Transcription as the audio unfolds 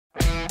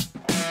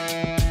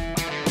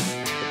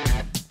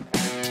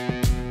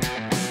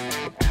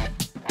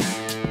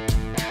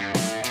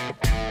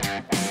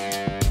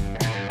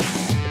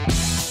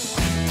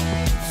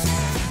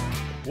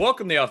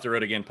Welcome to the Off the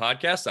Road Again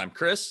podcast. I'm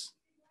Chris.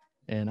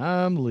 And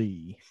I'm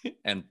Lee.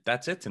 And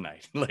that's it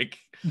tonight.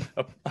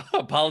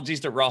 Apologies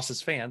to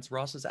Ross's fans.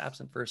 Ross is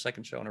absent for a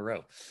second show in a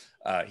row.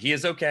 He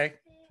is okay.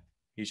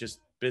 He's just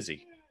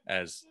busy,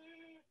 as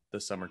the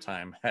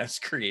summertime has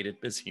created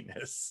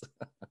busyness.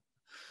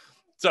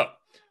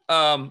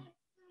 And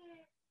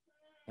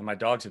my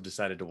dogs have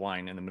decided to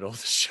whine in the middle of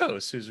the show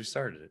as soon as we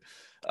started it.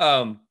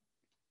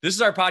 This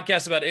is our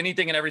podcast about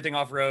anything and everything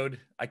off-road.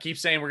 I keep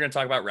saying we're going to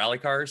talk about rally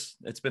cars.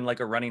 It's been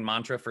like a running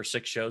mantra for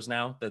 6 shows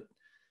now that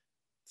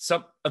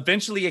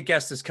eventually a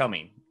guest is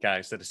coming,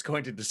 guys, that is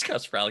going to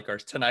discuss rally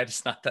cars. Tonight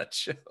is not that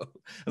show,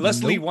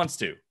 unless Lee wants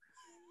to.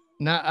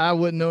 No, I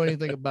wouldn't know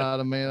anything about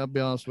them, man. I'll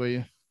be honest with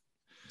you.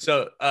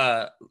 So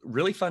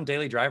really fun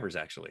daily drivers,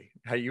 actually.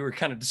 How you were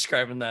kind of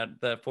describing that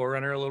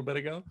 4Runner a little bit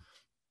ago.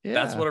 Yeah.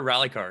 That's what a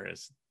rally car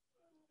is.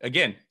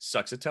 Again,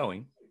 sucks at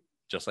towing,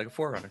 just like a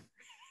 4Runner.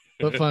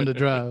 But fun to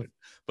drive.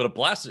 But a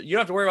blast. You don't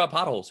have to worry about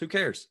potholes. Who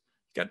cares?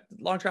 You got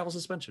long travel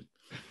suspension.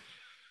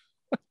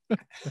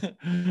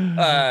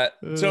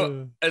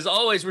 So as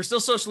always, we're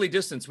still socially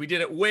distanced. We did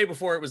it way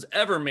before it was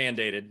ever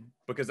mandated,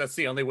 because that's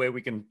the only way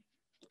we can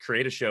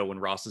create a show when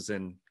Ross is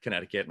in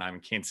Connecticut and I'm in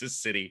Kansas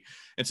City.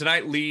 And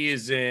tonight Lee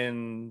is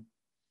in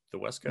the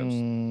West Coast,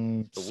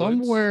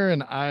 somewhere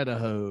in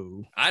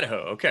Idaho.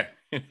 Okay.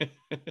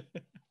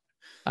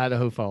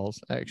 Idaho Falls,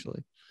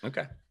 actually.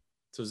 Okay.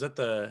 So is that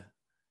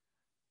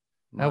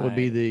that would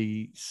be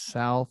the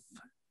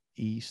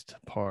southeast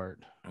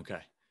part.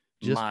 Okay.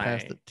 Just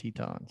past the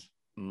Tetons.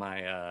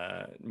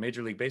 My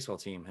Major League Baseball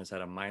team has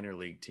had a minor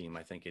league team,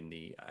 I think, in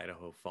the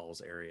Idaho Falls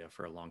area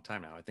for a long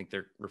time now. I think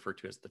they're referred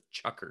to as the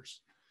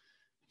Chuckers.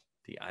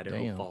 The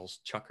Idaho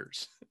Falls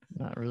Chuckers.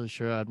 Not really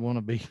sure I'd want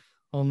to be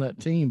on that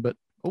team, but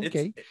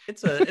okay.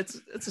 It's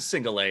a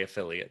single A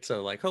affiliate.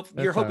 So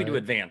you're hoping to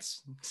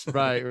advance.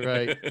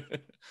 Right.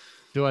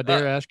 Do I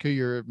dare ask who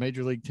your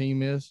major league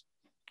team is?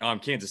 I'm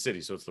Kansas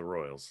City, so it's the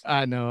Royals.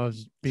 I know, I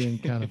was being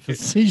kind of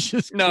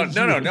facetious. No.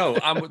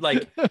 I'm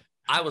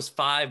I was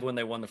 5 when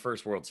they won the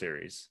first World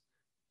Series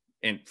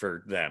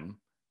for them.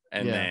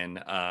 And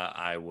then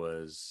I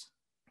was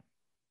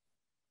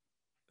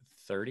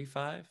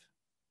 35.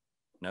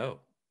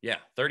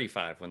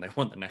 35 when they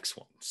won the next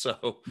one.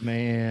 So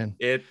man,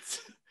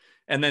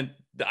 and then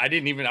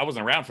I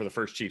wasn't around for the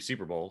first Chiefs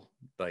Super Bowl.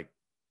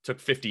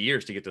 Took 50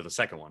 years to get to the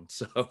second one.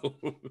 So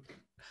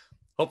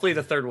hopefully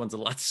the third one's a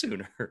lot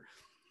sooner.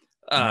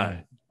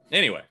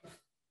 Anyway,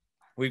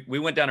 we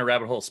went down a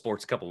rabbit hole of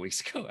sports a couple of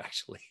weeks ago,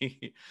 actually.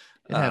 It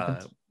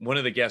happens. One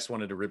of the guests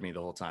wanted to rib me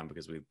the whole time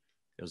because it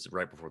was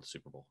right before the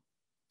Super Bowl.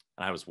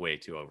 And I was way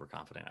too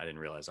overconfident. I didn't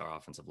realize our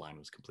offensive line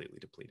was completely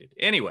depleted.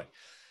 Anyway,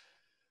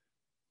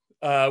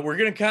 we're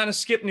going to kind of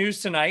skip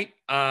news tonight.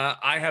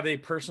 I have a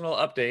personal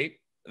update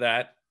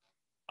that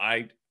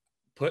I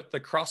put the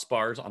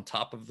crossbars on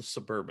top of the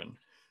Suburban.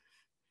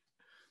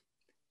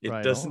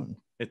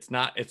 It's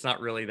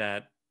not really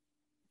that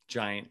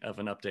giant of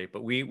an update,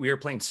 but we are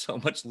playing so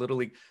much Little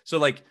League.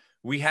 So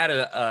we had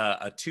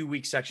a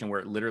 2-week section where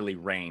it literally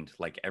rained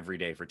every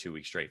day for 2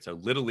 weeks straight. So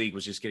Little League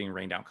was just getting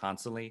rained out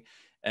constantly.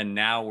 And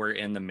now we're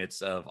in the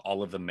midst of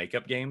all of the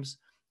makeup games.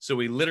 So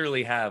we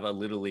literally have a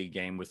Little League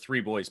game with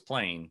 3 boys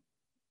playing,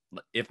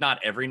 if not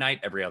every night,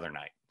 every other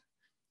night.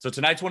 So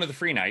tonight's one of the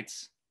free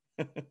nights.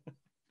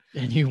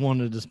 And you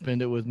wanted to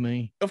spend it with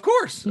me? Of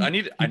course. I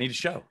need a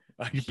show.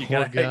 You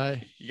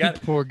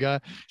poor guy.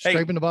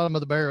 Scraping the bottom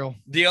of the barrel.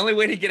 The only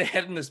way to get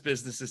ahead in this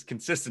business is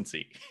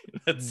consistency.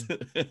 That's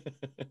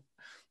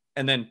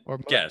and then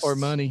guests. Or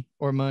money.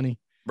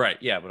 Right.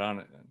 Yeah, but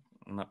I'm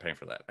not paying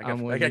for that.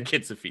 I got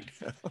kids to feed.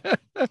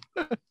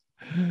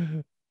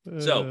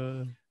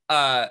 So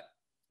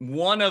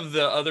one of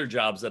the other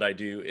jobs that I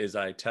do is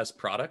I test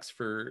products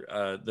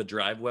for the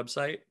Drive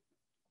website.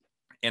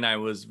 And I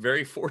was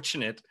very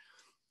fortunate.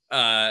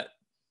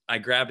 I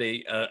grabbed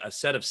a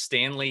set of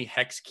Stanley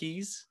hex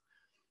keys.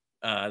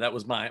 That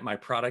was my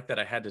product that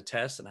I had to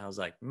test. And I was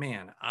like,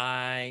 man,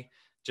 I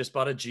just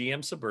bought a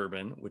GM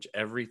Suburban, which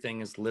everything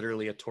is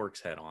literally a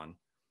Torx head on.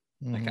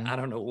 Mm-hmm. I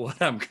don't know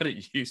what I'm going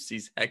to use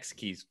these hex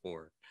keys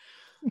for.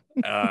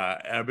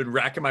 I've been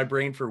racking my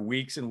brain for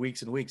weeks and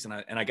weeks and weeks. And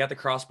I got the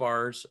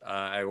crossbars.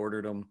 I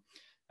ordered them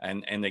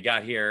and they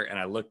got here and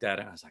I looked at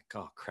it and I was like,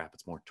 oh crap,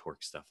 it's more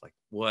Torx stuff.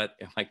 What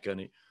am I going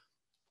to?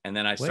 And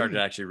then I started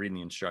actually reading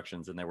the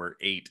instructions and there were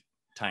 8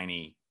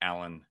 tiny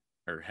Allen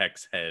or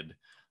hex head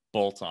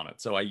bolts on it.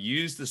 So I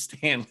used the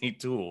Stanley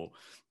tool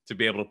to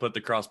be able to put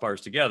the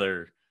crossbars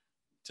together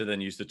to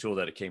then use the tool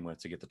that it came with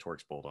to get the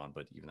Torx bolt on.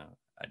 But even though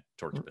I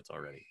Torx bits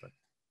already,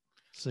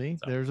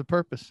 there's a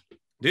purpose.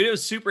 Dude, it was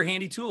a super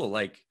handy tool.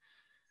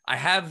 I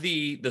have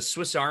the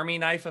Swiss Army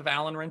knife of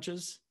Allen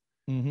wrenches.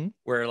 Mm-hmm.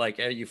 Where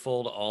you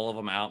fold all of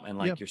them out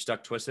and you're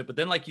stuck twisted, but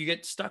then you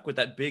get stuck with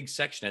that big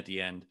section at the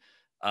end.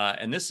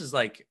 And this is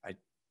I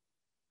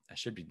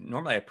should be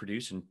normally I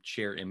produce and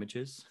share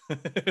images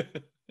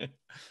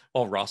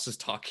while Ross is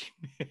talking.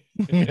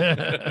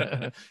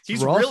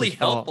 He's really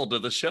helpful to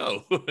the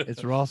show.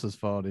 It's Ross's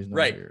fault he's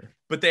not here.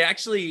 But they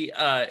actually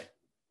I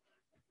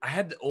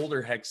had the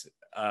older hex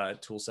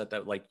tool set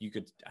that like you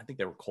could, I think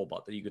they were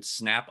Cobalt, that you could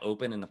snap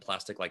open and the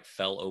plastic like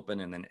fell open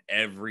and then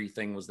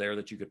everything was there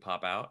that you could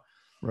pop out.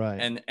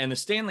 Right. And the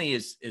Stanley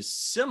is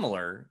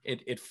similar.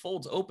 It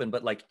folds open,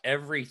 but like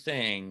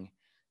everything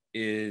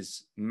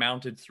is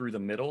mounted through the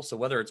middle. So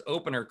whether it's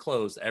open or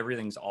closed,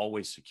 everything's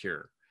always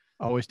secure.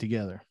 Always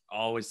together.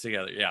 Always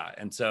together. Yeah.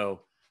 And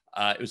so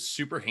it was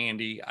super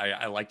handy.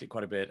 I liked it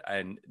quite a bit.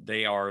 And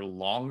they are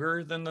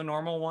longer than the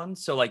normal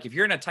ones. So like if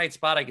you're in a tight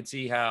spot, I could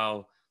see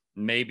how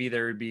maybe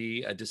there would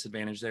be a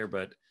disadvantage there,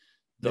 but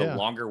the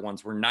longer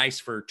ones were nice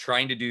for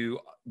trying to do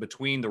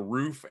between the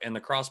roof and the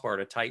crossbar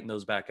to tighten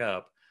those back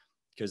up.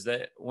 Because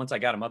once I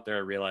got them up there,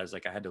 I realized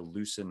like I had to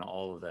loosen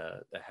all of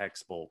the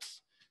hex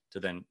bolts to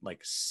then like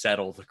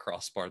settle the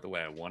crossbar the way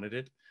I wanted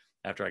it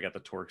after I got the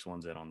Torx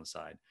ones in on the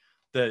side.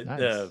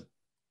 The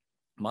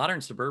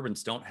modern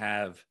Suburbans don't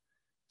have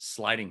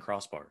sliding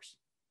crossbars.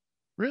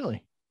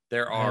 Really?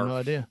 There are I had no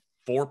idea.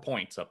 4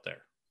 points up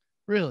there.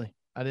 Really?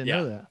 I didn't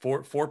know that.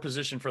 Four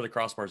position for the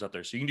crossbars up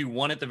there. So you can do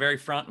one at the very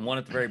front and one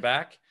at the very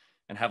back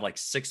and have like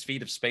 6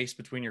 feet of space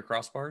between your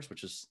crossbars,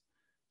 which is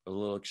a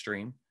little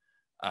extreme.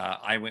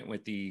 I went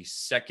with the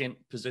second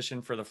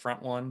position for the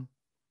front one,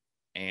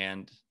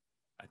 and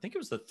I think it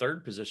was the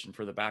third position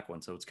for the back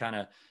one. So it's kind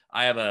of,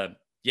 I have a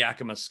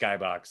Yakima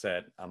skybox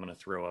that I'm going to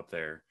throw up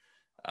there.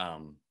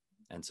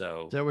 And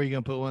so is that where you're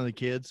going to put one of the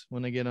kids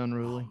when they get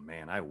unruly? Oh,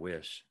 man, I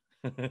wish.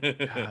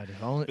 God,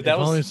 if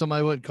only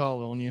somebody would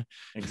call on you.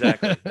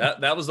 Exactly.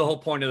 That was the whole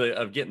point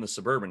of getting the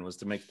Suburban, was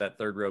to make that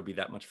third row be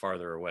that much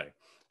farther away.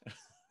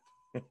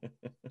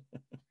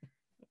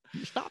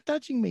 Stop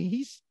touching me.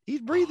 He's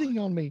breathing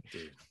on me.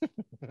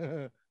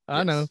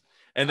 I know.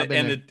 And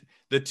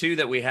the two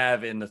that we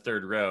have in the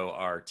third row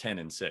are 10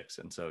 and 6.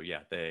 And so,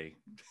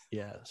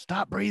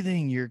 stop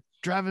breathing. You're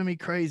driving me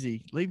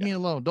crazy. Leave me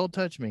alone. Don't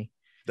touch me.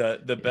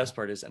 The best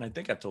part is, and I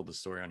think I've told this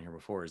story on here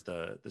before, is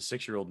the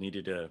 6-year-old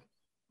needed to,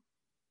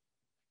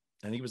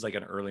 I think it was like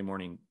an early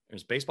morning, it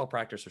was baseball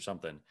practice or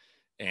something.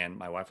 And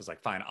my wife was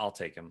like, fine, I'll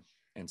take him.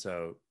 And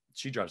so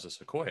she drives a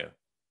Sequoia.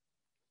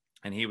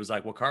 And he was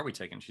like, what car are we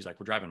taking? She's like,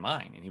 we're driving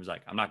mine. And he was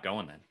like, I'm not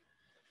going then.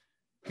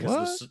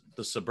 Because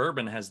the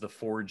Suburban has the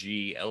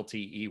 4G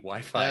LTE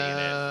Wi-Fi in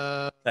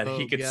it that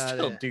he could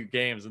still do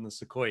games, and the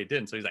Sequoia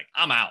didn't. So he's like,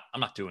 I'm out. I'm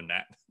not doing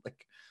that.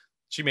 Like,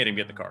 she made him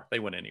get the car. They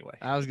went anyway.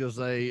 I was going to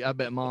say, I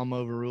bet Mom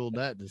overruled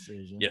that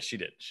decision. Yes, she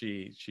did.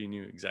 She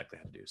knew exactly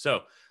how to do.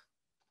 So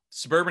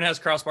Suburban has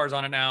crossbars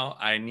on it now.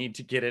 I need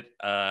to get it.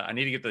 I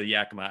need to get the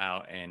Yakima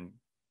out and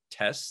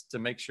test to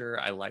make sure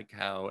I like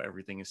how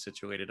everything is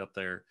situated up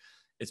there.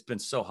 It's been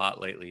so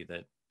hot lately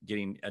that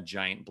getting a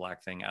giant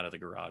black thing out of the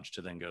garage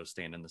to then go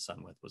stand in the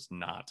sun with was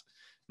not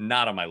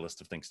on my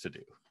list of things to do.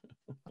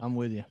 I'm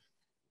with you.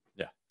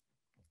 Yeah.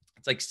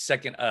 It's like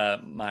second,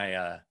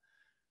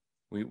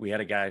 we had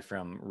a guy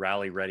from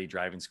Rally Ready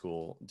Driving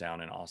School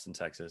down in Austin,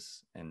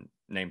 Texas, and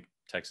named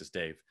Texas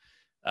Dave.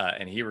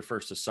 And he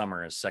refers to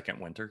summer as second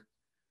winter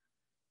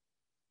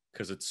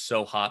because it's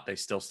so hot, they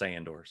still stay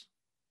indoors.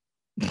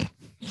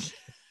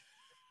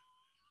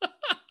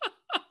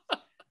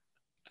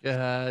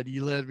 God,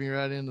 you led me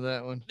right into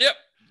that one. Yep.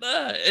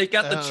 It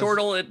got the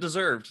chortle it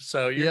deserved.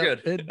 So you're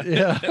good.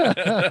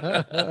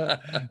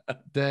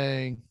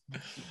 Dang.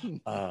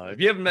 If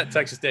you haven't met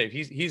Texas Dave,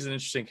 he's an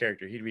interesting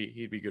character. He'd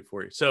be good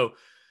for you. So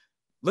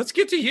let's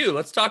get to you.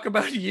 Let's talk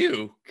about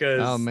you.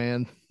 Oh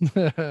man.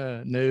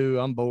 No,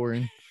 I'm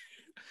boring.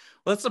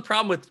 Well, that's the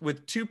problem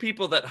with two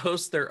people that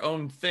host their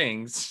own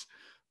things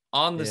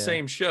on the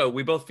same show.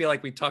 We both feel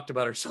like we talked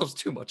about ourselves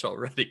too much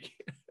already.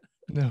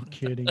 No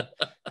kidding.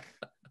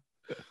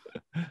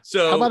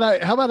 So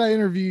how about I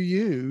interview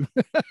you?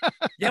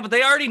 Yeah, but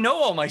they already know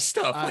all my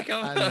stuff. I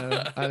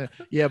know.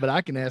 Yeah, but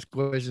I can ask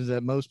questions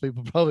that most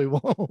people probably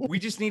won't. We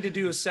just need to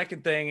do a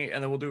second thing,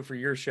 and then we'll do it for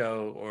your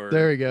show. Or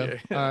there we go.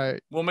 All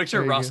right, we'll make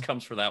sure Ross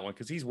comes for that one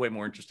because he's way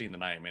more interesting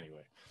than I am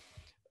anyway.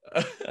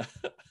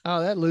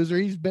 Oh, that loser!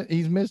 He's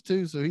missed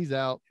too, so he's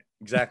out.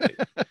 Exactly.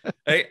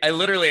 I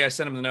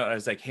sent him the note. I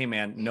was like, hey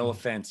man, no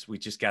offense, we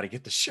just got to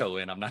get the show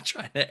in. I'm not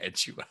trying to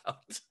edge you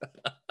out.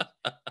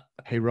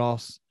 Hey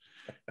Ross,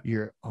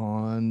 you're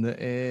on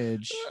the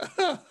edge.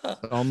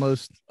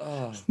 Almost.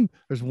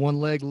 There's one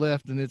leg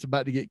left and it's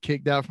about to get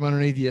kicked out from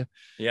underneath you.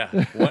 Yeah.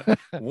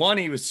 One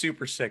he was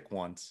super sick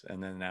once,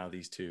 and then now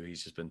these two,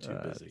 he's just been too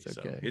busy. It's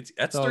okay. So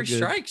that's 3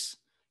 strikes.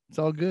 It's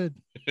all good.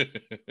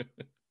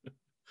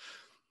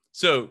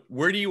 So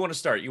where do you want to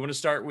start? You want to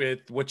start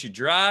with what you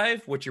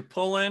drive, what you're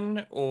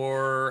pulling,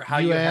 or how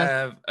you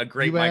have a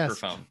great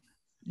microphone?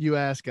 You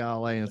ask,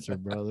 I'll answer,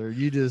 brother.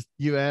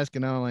 You ask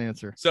and I'll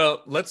answer.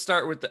 So let's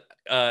start with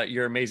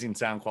your amazing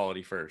sound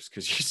quality first,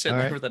 because you sit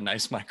there with a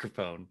nice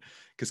microphone,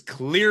 because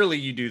clearly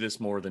you do this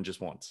more than just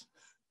once.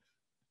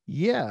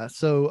 Yeah.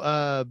 So,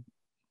 I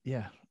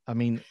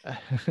mean,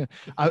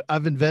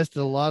 I've invested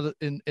a lot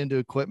into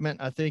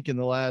equipment. I think in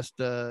the last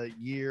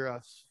year,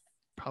 I've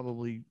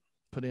probably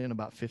put in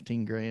about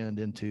 15 grand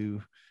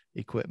into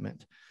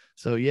equipment.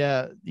 So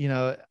yeah,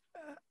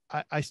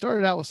 I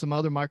started out with some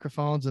other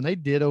microphones and they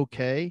did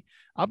okay.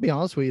 I'll be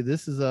honest with you.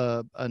 This is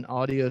an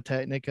Audio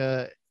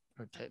Technica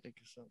Technic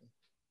or something.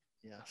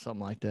 Yeah,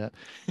 something like that.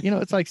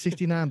 It's like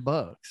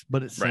 $69,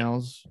 but it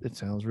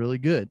sounds really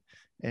good.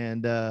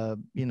 And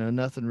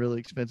nothing really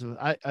expensive.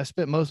 I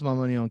spent most of my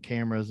money on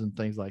cameras and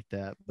things like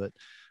that, but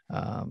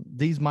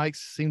these mics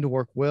seem to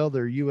work well.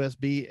 They're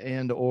USB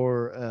and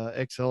or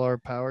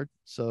XLR powered,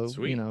 so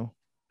Sweet.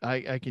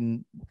 I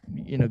can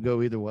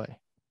go either way.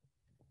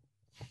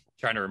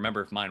 Trying to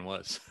remember if mine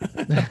was.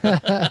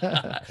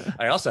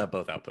 I also have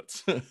both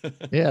outputs.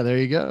 Yeah, there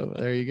you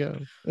go.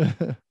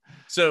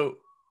 So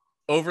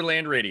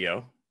Overland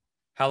Radio,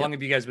 how long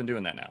have you guys been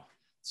doing that now?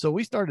 So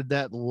we started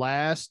that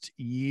last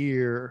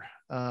year,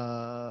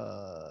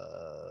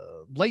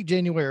 late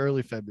January,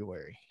 early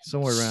February,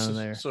 somewhere around in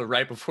there. So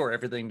right before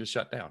everything just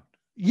shut down.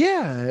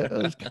 Yeah, it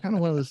was kind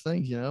of one of those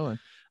things, and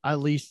I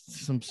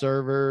leased some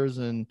servers,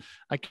 and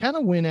I kind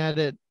of went at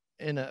it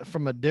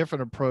from a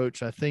different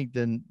approach, I think,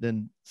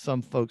 than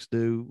some folks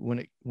do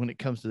when it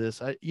comes to this.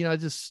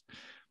 This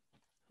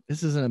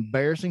is an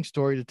embarrassing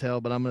story to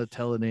tell, but I'm going to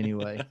tell it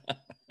anyway.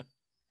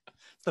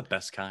 It's the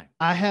best kind.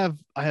 I have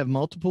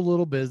multiple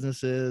little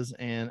businesses,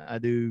 and I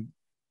do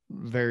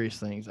various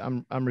things.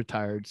 I'm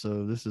retired,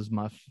 so this is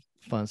my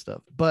fun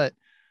stuff. But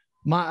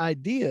my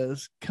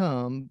ideas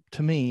come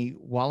to me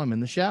while I'm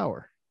in the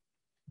shower.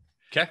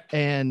 Okay.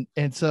 And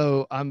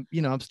so I'm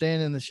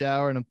standing in the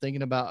shower and I'm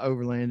thinking about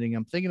overlanding.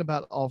 I'm thinking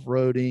about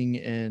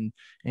off-roading and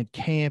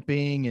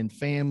camping and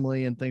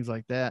family and things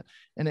like that.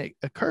 And it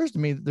occurs to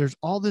me that there's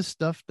all this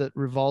stuff that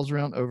revolves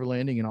around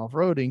overlanding and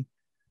off-roading,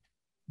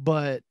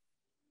 but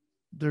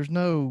there's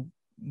no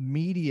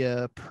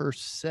media per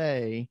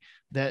se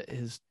that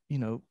is,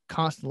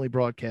 constantly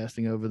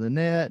broadcasting over the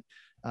net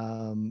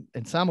and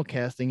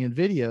simulcasting in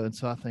video. And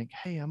so I think,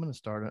 hey, I'm going to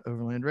start an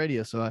Overland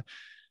Radio. So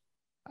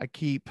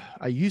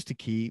I used to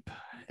keep,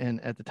 and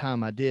at the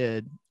time I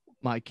did,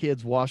 my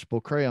kids'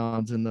 washable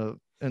crayons in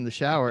the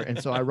shower.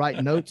 And so I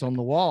write notes on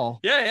the wall.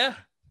 Yeah.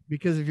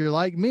 Because if you're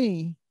like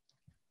me,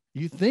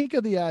 you think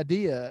of the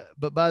idea,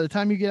 but by the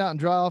time you get out and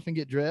dry off and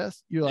get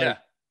dressed, you're like,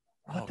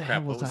 what the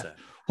hell was that?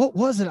 What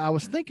was it I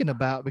was thinking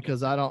about?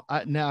 Because now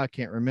I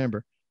can't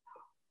remember.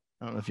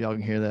 I don't know if y'all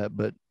can hear that,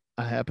 but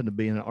I happened to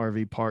be in an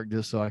RV park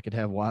just so I could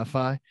have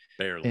Wi-Fi.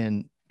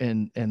 Barely.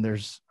 And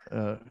there's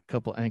a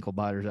couple ankle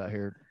biters out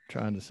here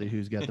trying to see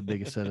who's got the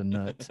biggest set of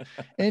nuts.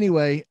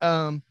 Anyway,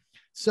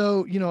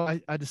 so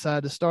I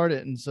decided to start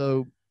it, and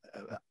so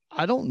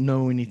I don't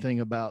know anything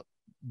about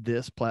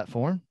this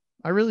platform.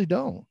 I really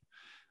don't,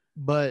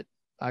 but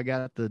I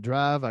got the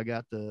drive, I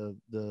got the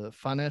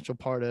financial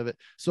part of it.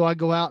 So I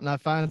go out and I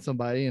find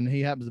somebody, and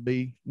he happens to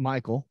be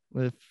Michael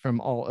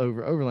from all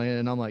over Overland.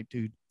 And I'm like,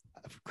 dude,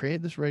 I've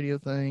created this radio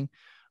thing.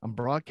 I'm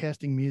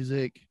broadcasting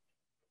music.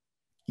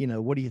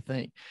 What do you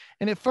think?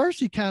 And at first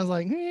he kind of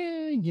like,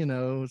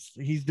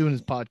 he's doing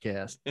his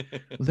podcast.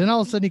 Then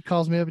all of a sudden he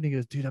calls me up and he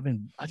goes, dude,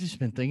 I just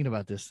been thinking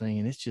about this thing,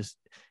 and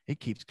it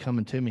keeps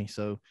coming to me.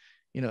 So,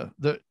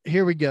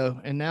 here we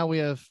go. And now we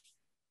have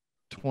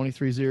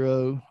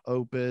 23-0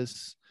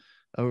 Opus,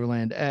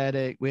 Overland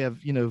Addict. We have,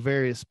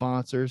 various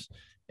sponsors,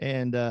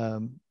 and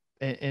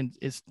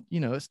it's,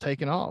 it's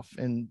taken off.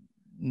 And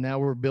now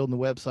we're building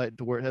the website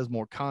to where it has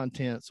more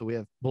content. So we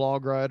have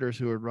blog writers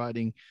who are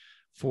writing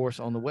for us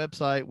on the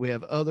website. We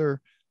have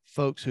other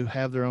folks who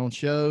have their own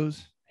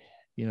shows,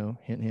 hint,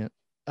 hint.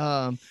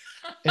 And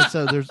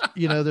so there's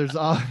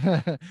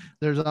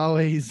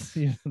always,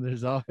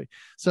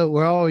 so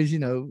we're always,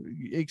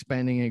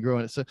 expanding and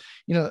growing it. So,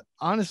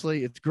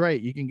 honestly, it's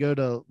great. You can go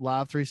to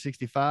Live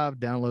 365,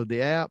 download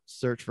the app,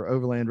 search for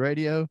Overland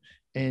Radio,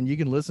 and you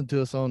can listen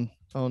to us on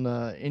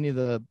any of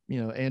the,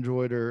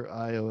 Android or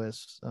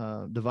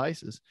iOS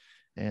devices.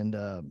 And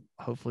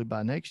hopefully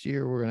by next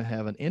year, we're going to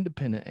have an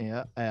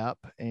independent app,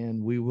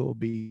 and we will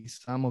be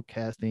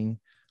simulcasting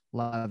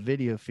live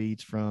video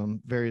feeds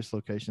from various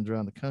locations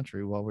around the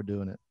country while we're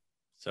doing it.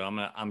 So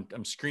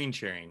I'm screen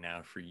sharing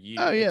now for you.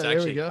 Oh yeah,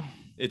 there we go.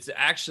 It's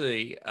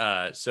actually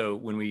so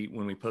when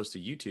we post to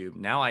YouTube,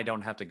 now I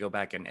don't have to go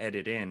back and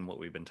edit in what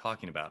we've been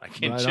talking about. I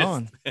can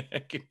I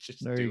can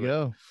just there you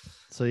go.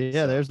 So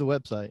yeah, there's the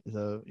website.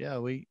 So yeah,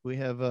 we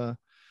have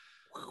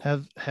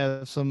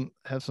some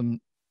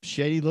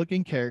shady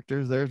looking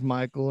characters. There's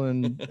Michael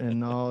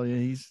and all.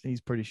 He's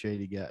pretty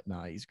shady guy.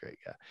 Nah, he's a great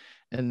guy.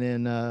 And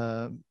then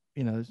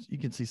you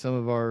can see some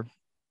of our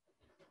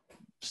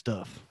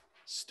stuff.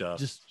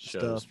 Just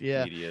shows, stuff.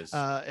 Yeah. Medias.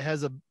 It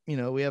has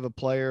we have a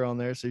player on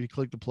there. So if you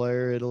click the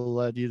player, it'll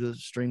allow you to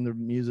stream the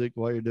music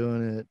while you're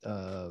doing it.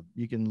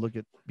 You can look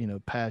at,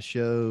 past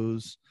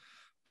shows,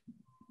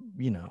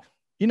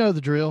 the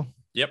drill.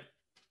 Yep.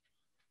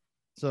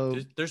 So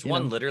there's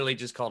one literally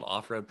just called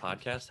Off-Road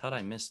Podcast. How'd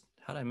I miss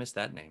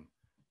that name?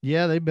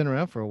 Yeah, they've been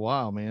around for a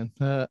while, man.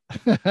 I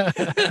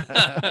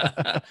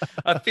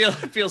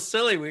feel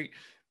silly.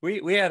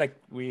 We had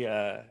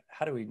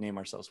how do we name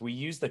ourselves? We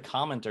used the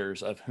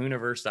commenters of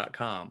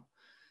Hooniverse.com.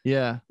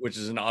 Yeah. Which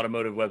is an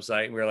automotive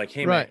website. And we were like,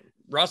 hey, man,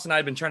 Ross and I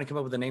have been trying to come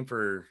up with a name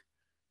for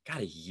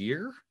a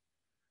year.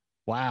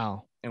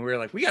 Wow. And we were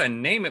like, we got to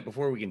name it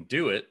before we can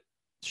do it.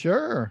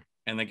 Sure.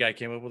 And the guy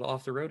came up with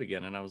Off the Road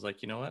Again. And I was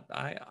like, you know what?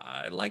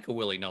 I like a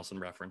Willie Nelson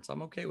reference.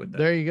 I'm okay with that.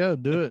 There you go.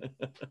 Do it.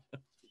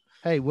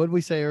 Hey, what did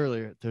we say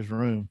earlier? There's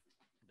room.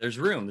 There's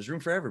room. There's room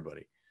for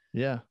everybody.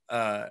 Yeah.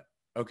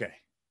 Okay.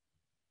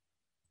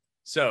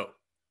 So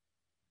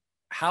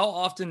how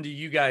often do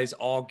you guys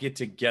all get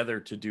together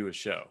to do a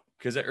show?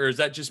 Or is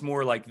that just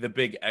more like the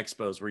big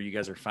expos where you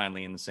guys are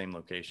finally in the same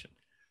location?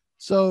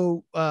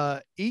 So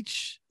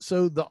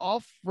the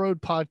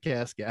off-road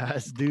podcast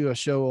guys do a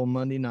show on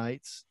Monday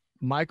nights.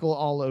 Michael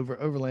all over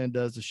Overland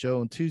does a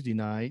show on Tuesday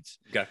nights.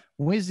 Okay.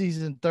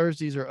 Wednesdays and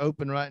Thursdays are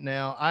open right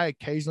now. I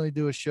occasionally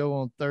do a show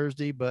on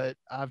Thursday, but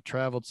I've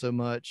traveled so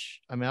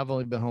much. I mean, I've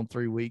only been home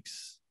 3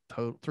 weeks,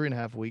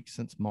 3.5 weeks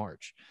since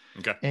March.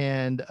 Okay.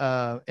 And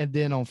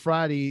then on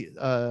Friday,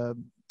 the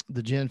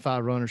Gen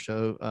 5 Runner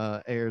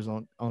Show airs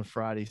on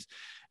Fridays.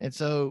 And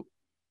so,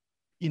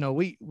 you know,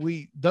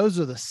 we those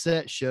are the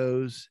set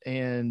shows,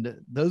 and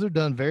those are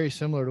done very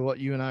similar to what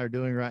you and I are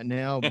doing right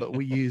now, but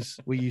we use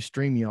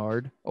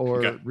StreamYard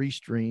or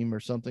Restream or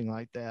something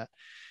like that.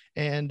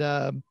 And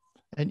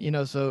you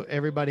know, so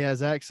everybody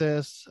has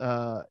access,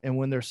 and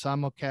when they're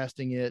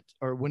simulcasting it,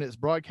 or when it's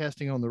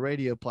broadcasting on the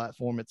radio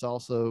platform, it's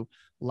also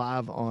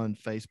live on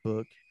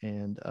Facebook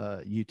and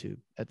YouTube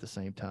at the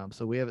same time.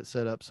 So we have it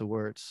set up so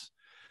where it's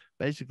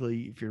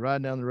basically, if you're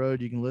riding down the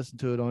road, you can listen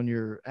to it on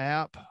your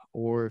app,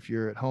 or if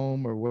you're at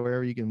home or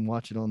wherever, you can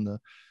watch it on the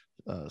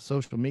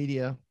social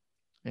media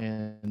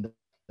and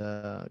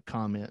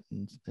comment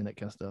and that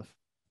kind of stuff.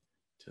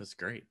 That's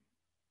great.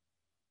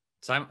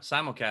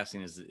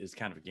 Simulcasting is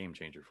kind of a game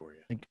changer for you.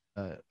 I think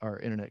our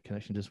internet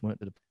connection just went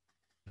to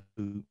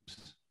the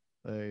oops.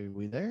 Are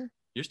we there?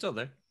 You're still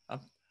there.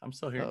 I'm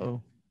still here.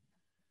 Uh-oh.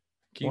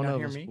 Can you not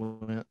hear me?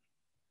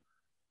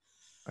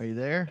 Are you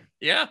there?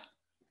 Yeah.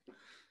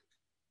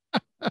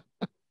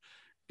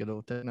 Good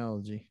old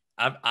technology.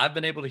 I've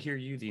been able to hear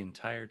you the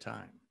entire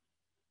time.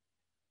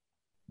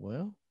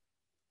 Well,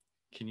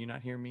 can you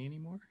not hear me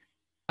anymore?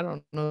 I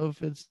don't know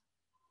if it's.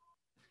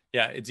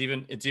 Yeah, it's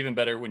even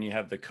better when you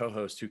have the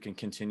co-host who can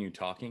continue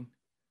talking.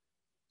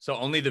 So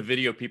only the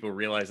video people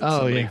realize that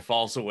somebody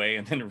falls away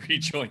and then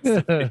rejoins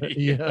the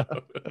video.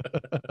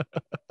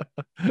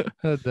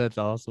 Yeah. That's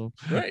awesome.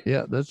 Right.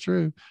 Yeah, that's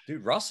true.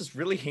 Dude, Ross is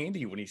really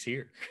handy when he's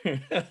here.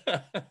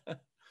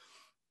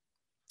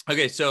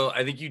 Okay, so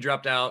I think you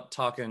dropped out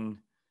talking.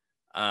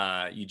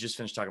 You just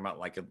finished talking about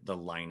like the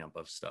lineup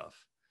of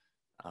stuff.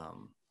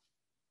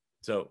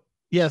 So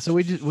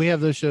we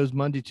have those shows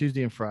Monday,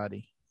 Tuesday, and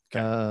Friday.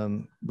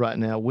 Okay. Right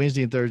now,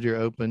 Wednesday and Thursday are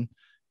open,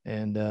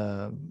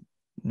 and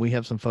we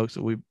have some folks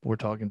that we're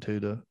talking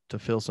to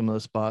fill some of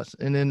those spots.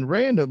 And then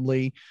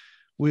randomly,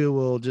 we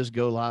will just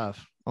go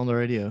live on the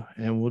radio,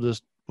 and we'll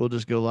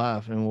just go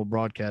live and we'll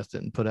broadcast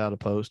it and put out a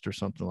post or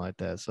something like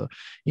that. So,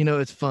 you know,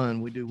 it's fun.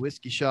 We do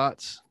whiskey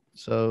shots.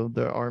 So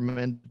there are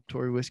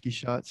mandatory whiskey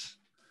shots,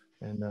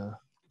 and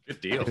good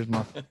deal. Here's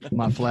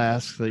my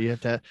flask. So you have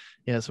to,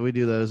 so we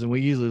do those, and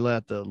we usually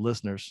let the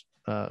listeners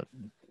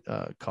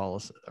call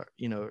us,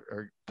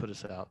 or put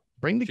us out.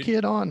 Bring the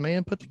kid on,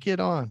 man. Put the kid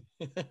on.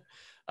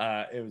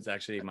 It was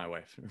actually my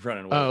wife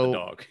running away with the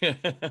dog.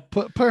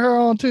 put her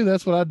on too.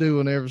 That's what I do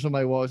whenever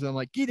somebody walks in. I'm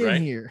like, get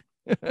in here.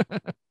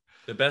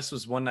 The best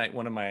was one night,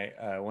 one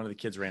of the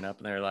kids ran up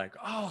and they were like,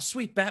 "Oh,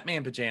 sweet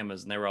Batman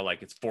pajamas," and they were all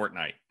like, "It's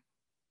Fortnite."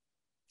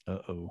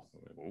 Uh-oh.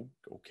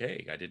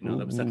 Okay, I didn't know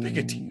that was that big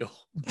a deal.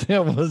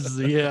 That was,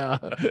 yeah.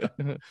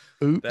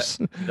 Oops.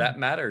 That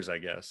matters, I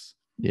guess.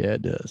 Yeah,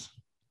 it does.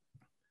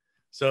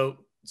 So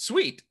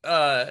sweet.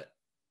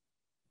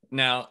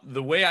 Now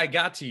the way I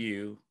got to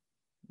you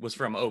was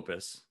from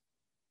Opus.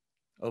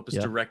 Opus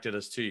directed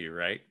us to you,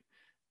 right?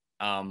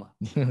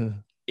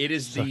 It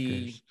is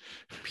the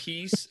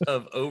piece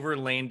of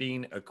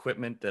overlanding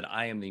equipment that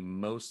I am the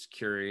most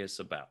curious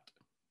about.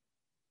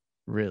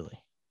 Really?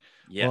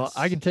 Yes. Well,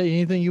 I can tell you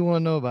anything you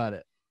want to know about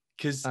it.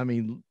 Because I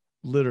mean,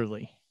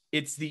 literally,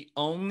 it's the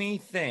only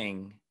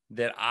thing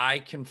that I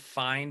can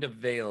find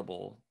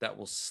available that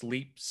will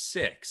sleep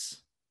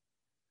 6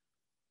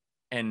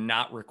 and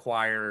not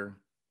require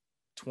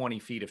 20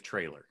 feet of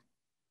trailer.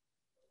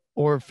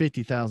 Or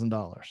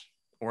 $50,000.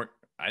 Or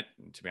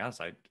to be honest,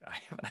 I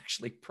haven't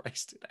actually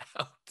priced it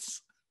out.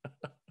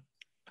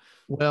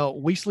 Well,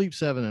 we sleep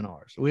 7 in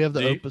ours. We have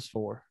the Opus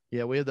 4.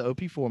 Yeah, we have the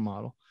OP4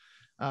 model.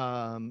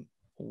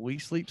 We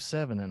sleep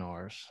 7 in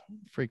ours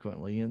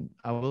frequently, and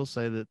I will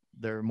say that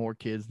there are more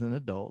kids than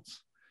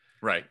adults.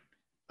 Right.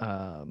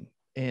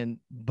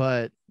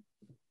 But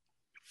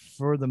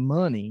for the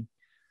money,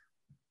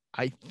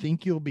 I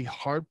think you'll be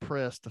hard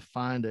pressed to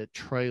find a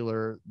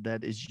trailer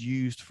that is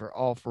used for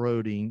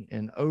off-roading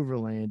and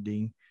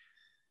overlanding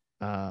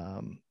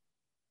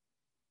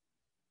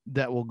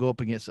that will go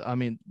up against,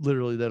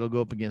 literally that'll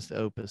go up against the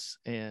Opus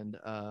and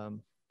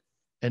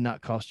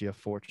not cost you a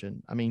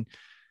fortune. I mean,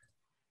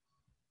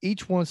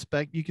 each one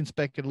you can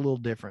spec it a little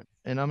different.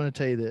 And I'm going to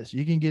tell you this,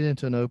 you can get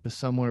into an Opus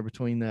somewhere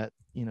between that,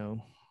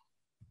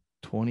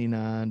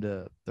 29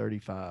 to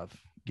 35,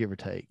 give or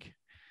take.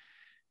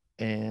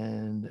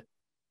 And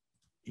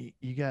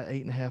you got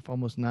 8.5,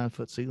 almost 9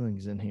 foot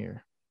ceilings in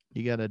here.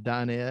 You got a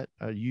dinette,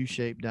 a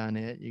U-shaped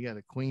dinette. You got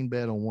a queen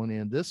bed on one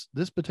end.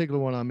 This particular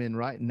one I'm in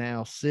right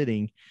now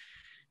sitting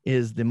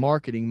is the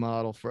marketing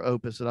model for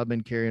Opus that I've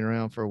been carrying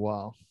around for a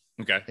while.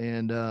 Okay.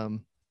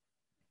 And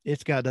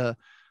it's got the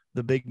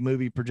big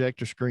movie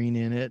projector screen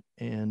in it,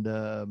 and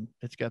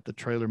it's got the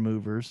trailer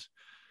movers,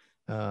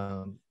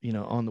 on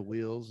the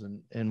wheels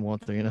and one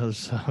thing and another.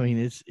 So I mean,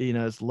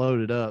 it's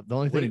loaded up. The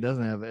only thing it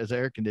doesn't have is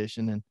air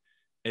conditioning.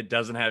 It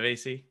doesn't have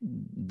AC?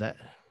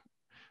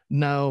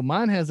 No,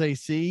 mine has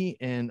AC,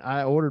 and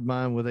I ordered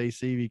mine with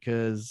AC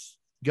because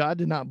God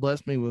did not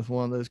bless me with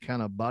one of those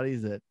kind of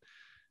bodies that,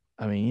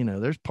 I mean,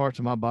 there's parts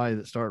of my body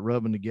that start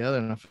rubbing together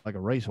and I feel like a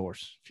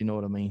racehorse, if you know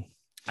what I mean.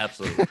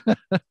 Absolutely.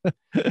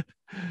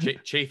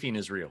 Chafing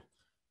is real.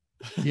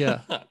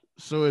 Yeah.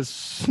 So the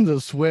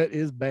sweat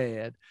is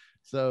bad.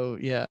 So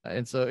yeah.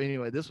 And so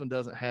anyway, this one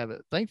doesn't have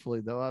it.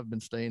 Thankfully though, I've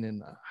been staying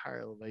in a higher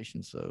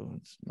elevation. So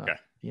it's not,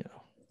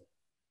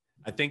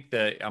 I think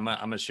that I'm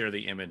going to share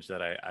the image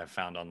that I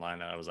found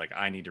online, and I was like,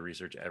 I need to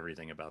research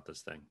everything about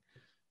this thing.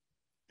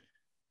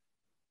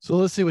 So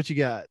let's see what you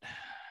got,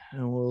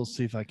 and we'll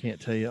see if I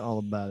can't tell you all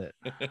about it.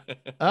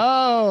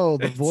 Oh,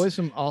 the voice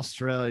from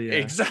Australia.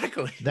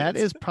 Exactly. That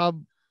is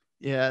probably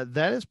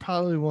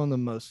one of the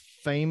most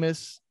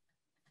famous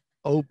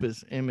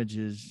Opus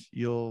images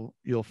you'll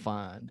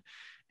find.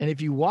 And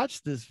if you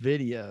watch this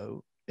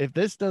video, if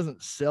this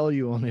doesn't sell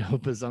you on the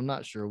Opus, I'm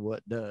not sure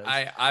what does.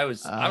 I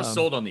was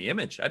sold on the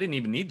image. I didn't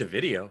even need the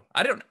video.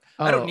 I don't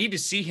need to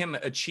see him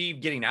achieve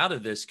getting out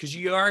of this, because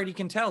you already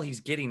can tell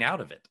he's getting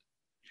out of it.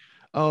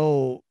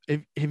 Oh,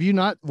 have you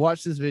not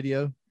watched this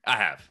video? I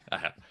have.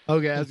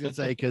 Okay, I was gonna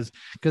say because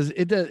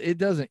it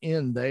doesn't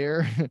end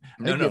there.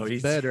 No,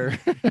 he's better.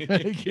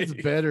 It gets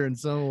better in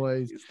some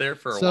ways. He's there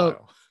for a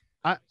while.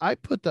 I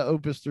put the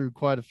Opus through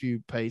quite a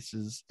few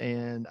paces,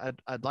 and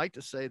I'd like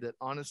to say that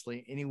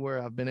honestly,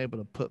 anywhere I've been able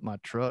to put my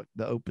truck,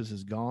 the Opus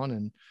is gone,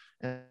 and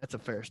that's a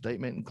fair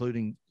statement.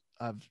 Including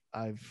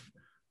I've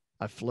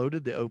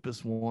floated the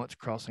Opus once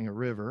crossing a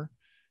river,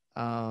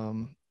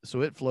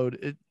 so it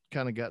floated. It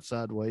kind of got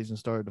sideways and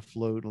started to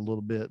float a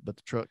little bit, but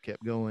the truck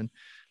kept going.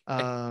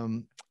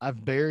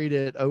 I've buried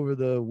it over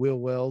the wheel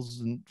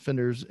wells and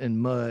fenders in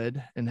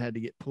mud and had to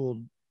get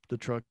pulled the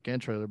truck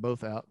and trailer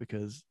both out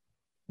because,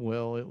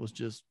 well, it was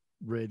just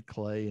red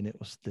clay and it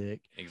was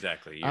thick.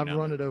 Exactly. I've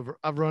run it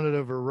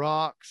over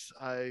rocks.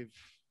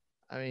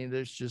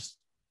 There's just,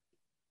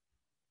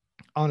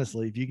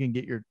 honestly, if you can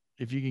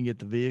get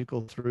the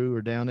vehicle through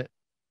or down it,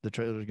 the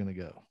trailer's going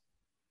to go.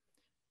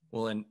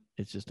 Well, and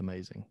it's just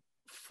amazing.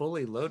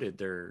 Fully loaded,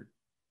 they're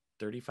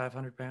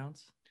 3,500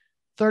 pounds.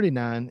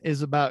 39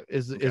 is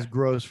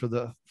gross for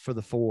the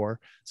 4.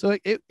 So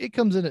it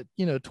comes in at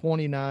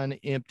 29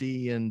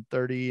 empty and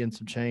 30 and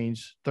some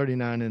change,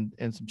 39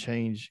 and some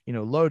change,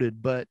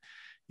 loaded. But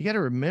you got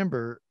to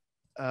remember,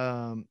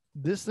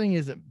 this thing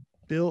isn't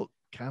built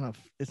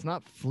it's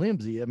not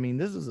flimsy. I mean,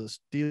 this is a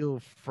steel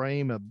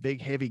frame, a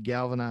big heavy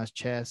galvanized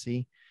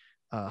chassis,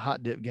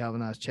 hot dip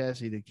galvanized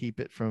chassis to keep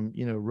it from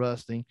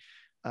rusting.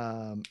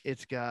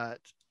 It's got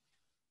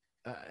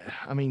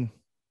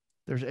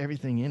there's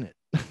everything in it.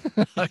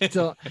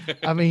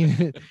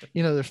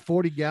 There's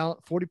 40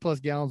 plus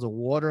gallons of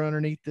water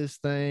underneath this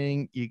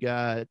thing. You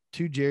got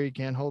 2 jerry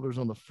can holders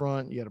on the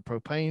front. You got a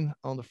propane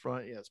on the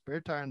front. You got a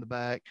spare tire in the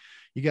back.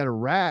 You got a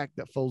rack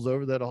that folds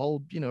over that'll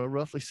hold,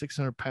 roughly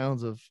 600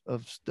 pounds of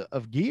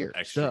gear.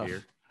 Extra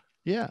gear.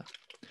 Yeah.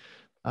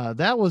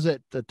 That was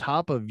at the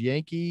top of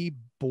Yankee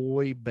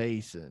Boy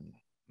Basin.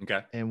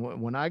 Okay. And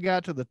when I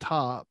got to the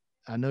top,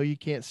 I know you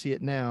can't see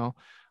it now,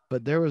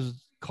 but there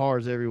was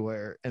cars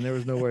everywhere and there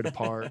was nowhere to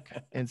park.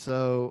 And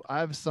so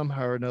I've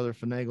somehow or another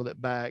finagled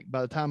it back. By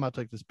the time I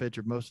took this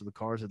picture, most of the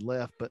cars had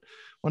left. But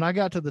when I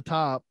got to the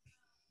top,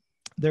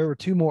 there were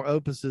 2 more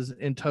Opuses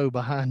in tow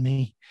behind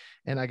me.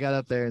 And I got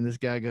up there and this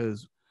guy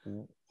goes,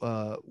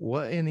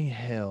 what in the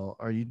hell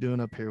are you doing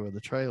up here with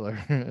a trailer?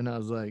 And I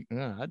was like,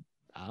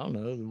 I don't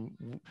know.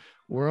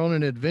 We're on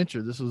an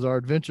adventure. This was our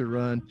adventure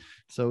run.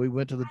 So we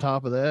went to the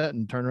top of that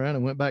and turned around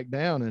and went back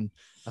down. And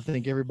I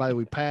think everybody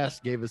we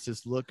passed gave us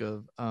this look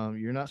of,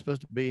 you're not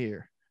supposed to be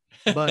here.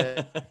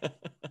 But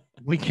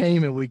we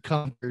came and we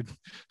conquered.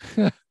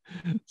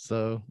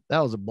 So that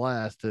was a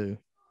blast too.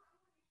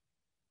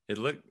 They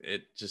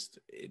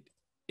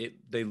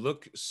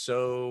look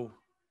so,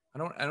 I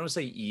don't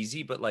say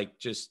easy, but like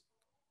just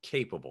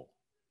capable.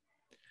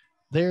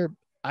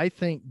 I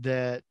think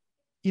that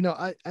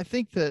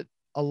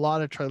a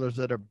lot of trailers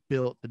that are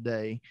built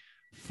today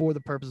for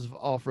the purpose of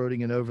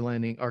off-roading and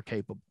overlanding are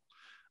capable.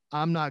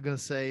 I'm not going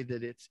to say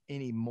that it's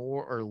any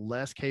more or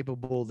less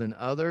capable than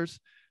others,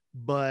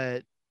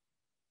 but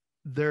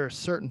there are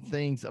certain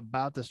things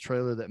about this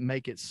trailer that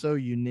make it so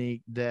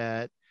unique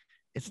that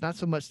it's not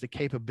so much the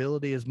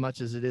capability as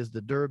much as it is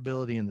the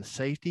durability and the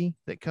safety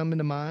that come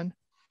into mind.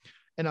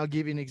 And I'll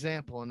give you an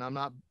example. And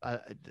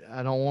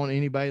I don't want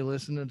anybody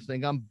listening to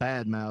think I'm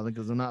bad mouthing,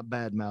 because I'm not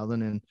bad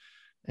mouthing.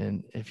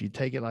 And if you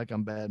take it like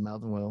I'm bad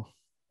mouthing, well,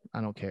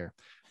 I don't care.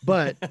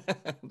 But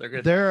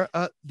there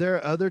are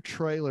other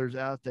trailers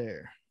out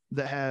there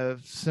that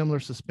have similar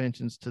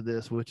suspensions to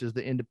this, which is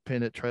the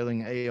independent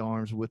trailing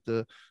A-arms with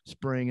the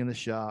spring and the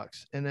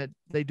shocks, and that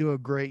they do a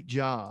great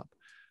job.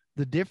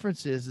 The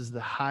difference is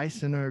the high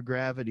center of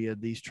gravity of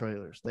these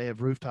trailers. They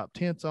have rooftop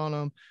tents on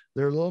them.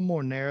 They're a little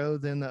more narrow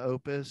than the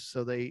Opus,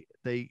 so they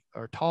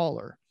are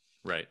taller.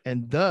 Right.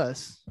 And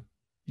thus,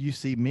 you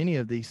see many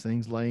of these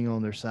things laying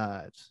on their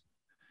sides.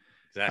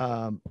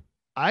 Exactly.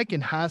 I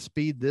can high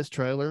speed this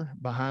trailer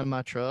behind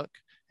my truck.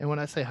 And when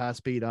I say high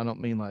speed, I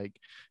don't mean like,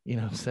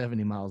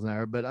 70 miles an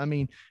hour, but I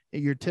mean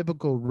your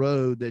typical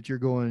road that you're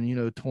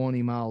going,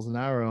 20 miles an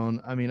hour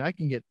on. I mean, I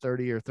can get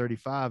 30 or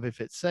 35 if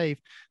it's safe.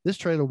 This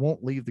trailer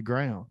won't leave the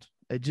ground.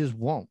 It just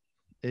won't.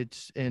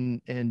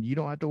 And you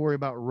don't have to worry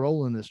about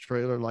rolling this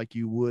trailer like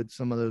you would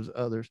some of those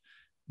others.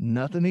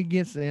 Nothing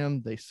against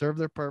them. They serve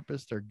their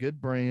purpose. They're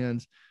good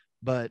brands,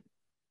 but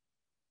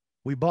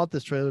we bought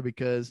this trailer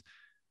because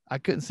I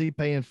couldn't see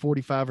paying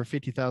 $45,000 or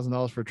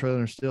 $50,000 for a trailer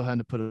and still having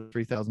to put a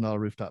 $3,000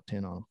 rooftop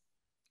tent on them.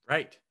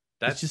 Right.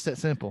 It's just that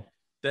simple.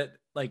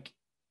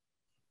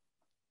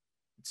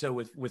 So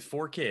with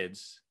 4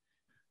 kids,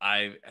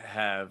 I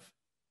have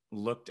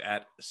looked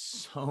at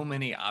so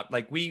many,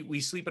 we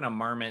sleep in a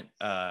Marmot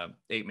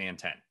 8-man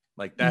tent.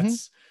 Like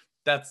that's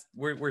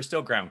we're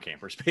still ground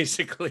campers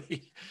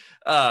basically.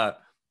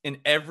 And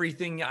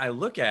everything I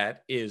look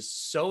at is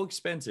so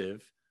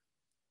expensive.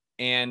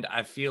 And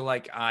I feel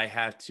like I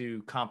have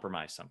to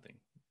compromise something.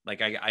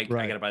 Like I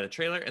got to buy the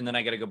trailer and then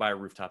I got to go buy a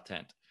rooftop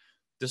tent.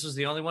 This was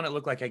the only one that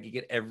looked like I could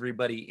get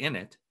everybody in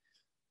it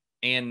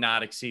and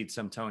not exceed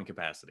some towing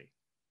capacity.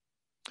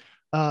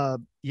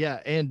 Yeah.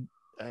 And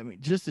I mean,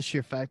 just the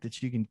sheer fact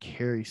that you can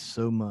carry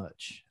so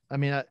much. I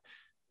mean,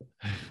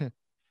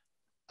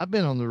 I've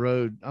been on the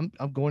road.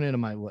 I'm going into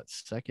my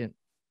second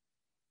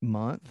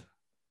month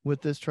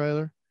with this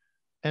trailer.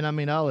 And I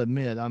mean, I'll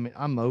admit, I'm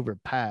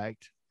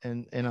overpacked.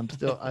 And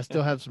I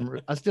still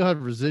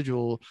have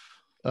residual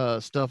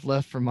stuff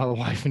left for my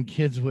wife and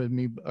kids with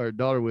me, or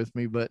daughter with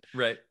me. But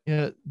right.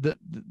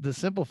 The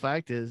simple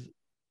fact is,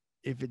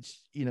 if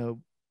it's,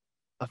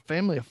 a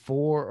family of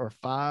 4 or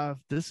 5,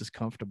 this is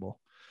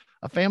comfortable.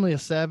 A family of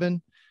 7,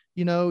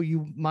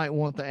 you might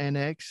want the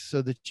annex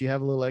so that you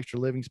have a little extra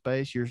living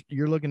space.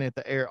 You're looking at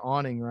the air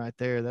awning right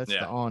there. That's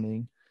the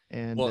awning.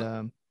 And,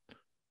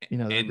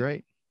 they're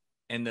great.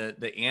 And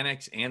the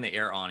annex and the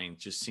air awning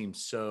just seem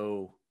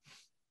so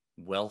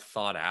well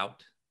thought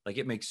out. Like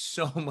it makes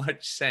so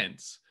much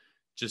sense.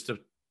 Just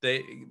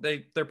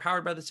they're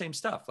powered by the same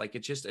stuff. Like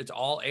it's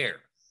all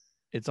air.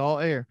 It's all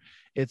air.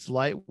 It's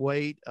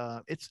lightweight.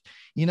 It's,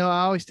 I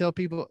always tell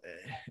people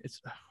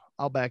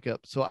I'll back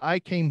up. So I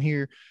came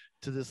here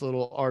to this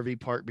little RV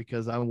park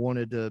because I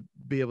wanted to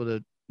be able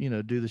to,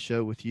 do the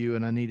show with you,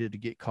 and I needed to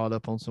get caught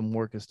up on some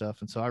work and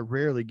stuff. And so I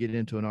rarely get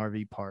into an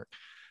RV park,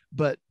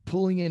 but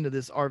pulling into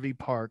this RV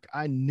park,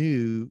 I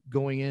knew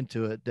going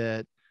into it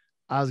that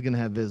I was going to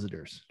have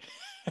visitors.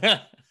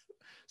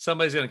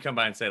 Somebody's going to come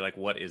by and say, like,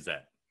 what is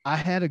that?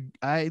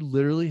 I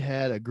literally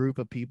had a group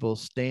of people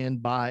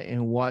stand by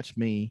and watch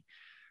me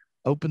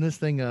open this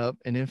thing up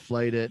and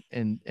inflate it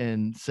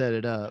and set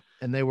it up.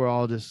 And they were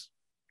all just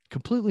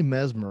completely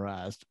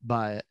mesmerized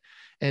by it.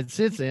 And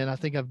since then, I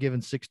think I've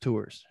given 6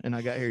 tours, and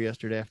I got here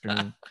yesterday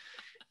afternoon.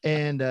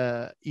 And,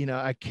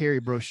 I carry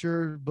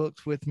brochure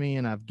books with me,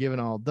 and I've given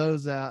all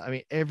those out. I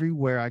mean,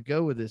 everywhere I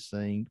go with this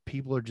thing,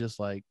 people are just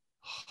like,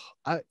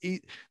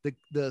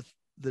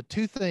 the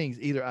 2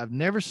 things, either I've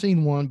never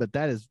seen one, but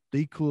that is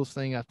the coolest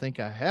thing I think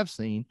I have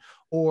seen,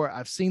 or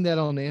I've seen that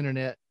on the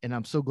internet and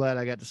I'm so glad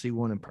I got to see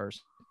one in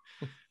person,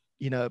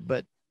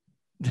 but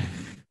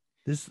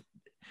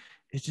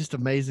it's just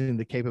amazing,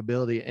 the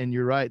capability. And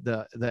you're right.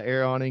 The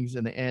air awnings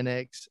and the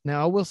annex.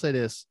 Now I will say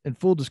this, in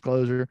full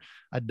disclosure,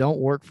 I don't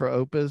work for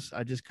Opus.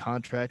 I just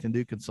contract and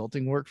do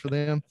consulting work for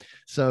them.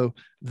 So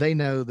they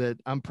know that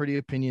I'm pretty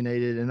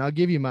opinionated, and I'll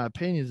give you my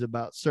opinions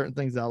about certain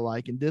things I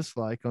like and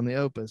dislike on the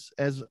Opus,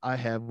 as I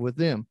have with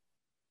them.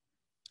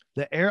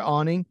 The air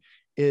awning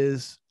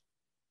is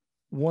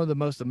one of the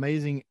most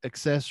amazing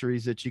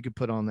accessories that you could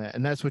put on that.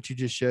 And that's what you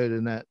just showed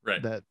in that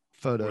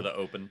photo. Or the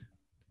open.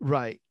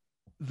 Right.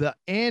 The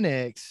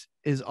annex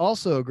is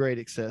also a great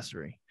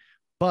accessory,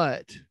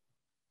 but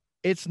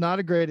it's not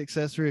a great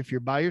accessory if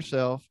you're by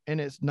yourself, and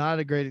it's not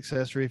a great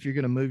accessory if you're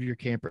going to move your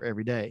camper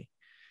every day.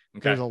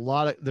 Okay.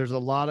 There's a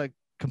lot of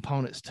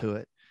components to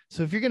it.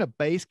 So if you're going to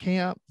base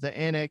camp, the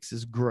annex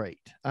is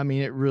great. I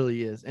mean, it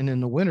really is. And in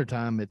the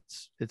wintertime,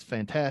 it's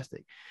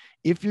fantastic.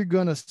 If you're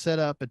going to set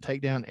up and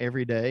take down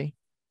every day,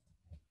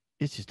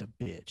 it's just a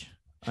bitch.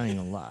 I ain't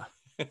gonna lie.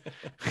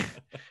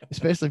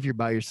 Especially if you're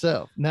by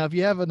yourself. Now, if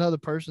you have another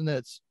person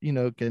that's,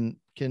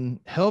 can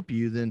help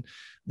you, then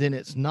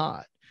it's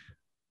not.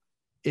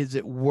 Is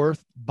it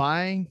worth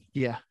buying?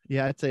 Yeah,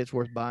 I'd say it's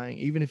worth buying.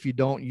 Even if you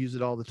don't use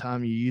it all the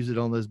time, you use it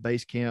on those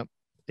base camp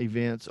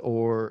events,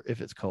 or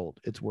if it's cold,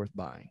 it's worth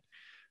buying.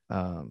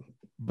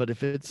 But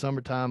if it's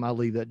summertime, I'll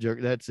leave that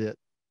jerk. That's it.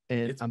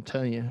 And I'm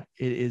telling you,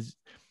 it is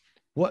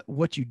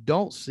what you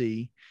don't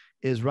see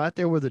is right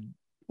there where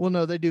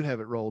no, they do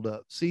have it rolled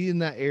up. See in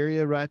that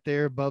area right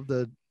there above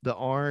the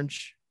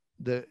orange,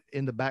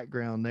 in the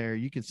background there,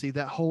 you can see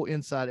that whole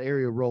inside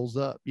area rolls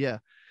up. Yeah.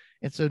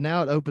 And so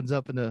now it opens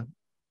up into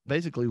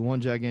basically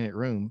one gigantic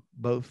room,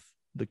 both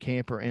the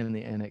camper and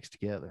the annex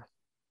together.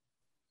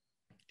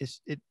 It's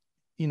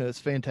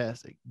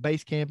fantastic.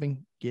 Base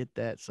camping, get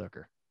that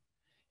sucker.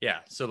 Yeah.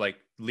 So like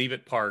leave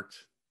it parked.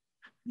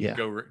 Yeah.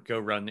 Go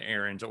run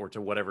errands or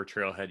to whatever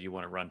trailhead you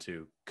want to run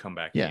to, come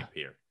back camp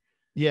here.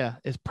 Yeah.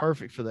 It's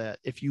perfect for that.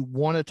 If you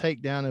want to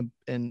take down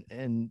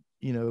and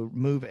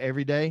move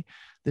every day,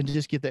 then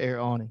just get the air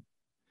awning.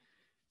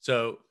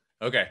 So,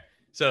 okay.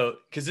 So,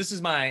 cause this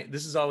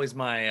is always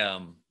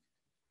my,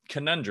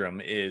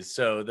 conundrum is,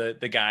 so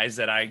the guys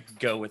that I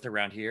go with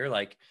around here,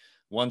 like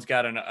one's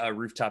got a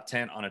rooftop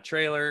tent on a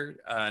trailer,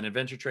 an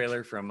adventure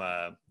trailer from,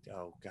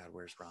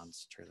 where's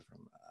Ron's trailer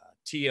from?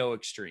 TO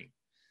Extreme.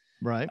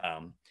 Right.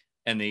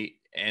 And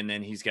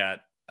then he's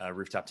got a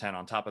rooftop tent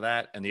on top of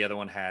that. And the other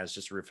one has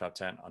just a rooftop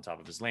tent on top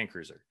of his Land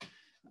Cruiser.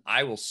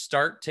 I will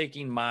start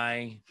taking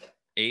my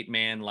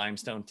 8-man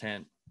limestone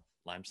tent,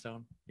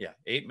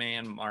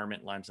 8-man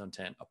Marmot limestone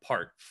tent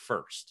apart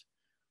first.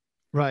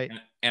 Right.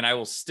 And I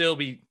will still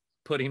be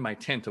putting my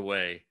tent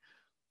away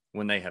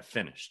when they have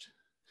finished.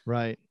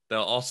 Right.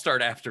 They'll all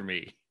start after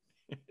me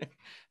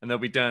and they'll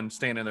be done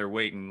standing there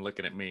waiting,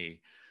 looking at me.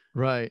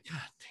 Right.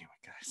 God damn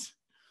it, guys.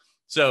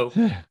 So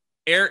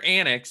air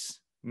annex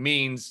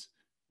means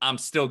I'm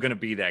still going to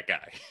be that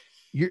guy.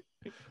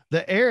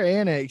 The air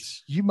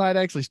annex, you might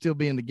actually still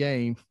be in the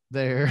game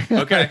there.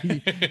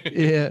 Okay.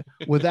 Yeah.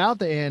 Without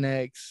the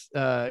annex,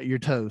 you're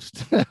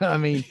toast. I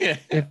mean,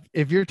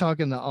 if you're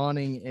talking the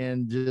awning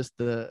and just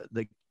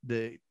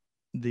the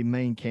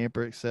main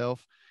camper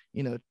itself,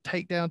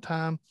 takedown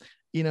time,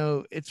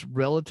 it's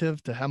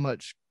relative to how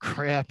much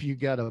crap you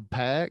got to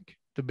pack,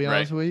 to be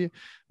honest with you.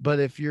 But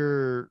if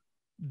you're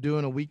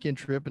doing a weekend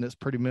trip and it's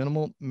pretty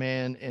minimal,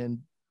 man, and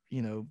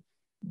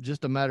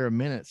just a matter of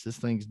minutes, this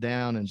thing's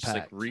down and just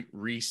packed. Like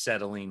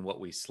resettling what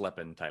we slept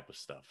in type of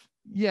stuff.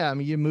 Yeah, I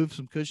mean, you move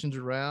some cushions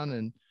around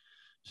and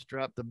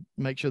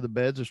make sure the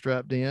beds are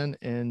strapped in,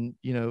 and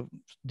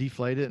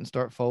deflate it and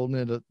start folding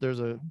it.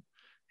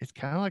 It's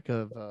kind of like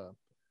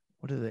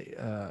what are they?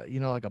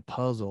 Like a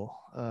puzzle.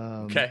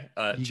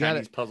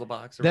 Chinese puzzle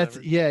box. Or that's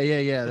whatever.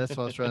 Yeah. That's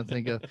what I was trying to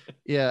think of.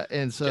 Yeah,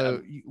 and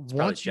so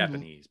once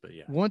Japanese, but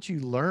yeah, once you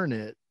learn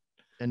it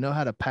and know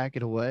how to pack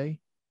it away,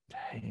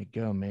 there you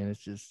go, man.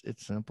 It's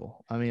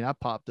simple. I mean, I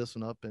popped this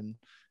one up and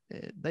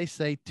they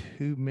say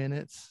 2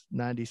 minutes,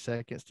 90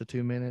 seconds to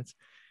 2 minutes.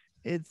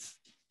 It's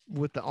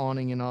with the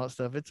awning and all that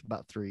stuff. It's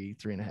about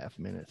 3.5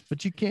 minutes,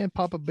 but you can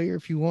pop a beer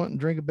if you want and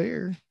drink a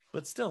beer.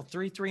 But still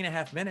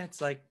 3.5 minutes.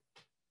 Like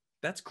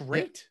that's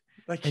great.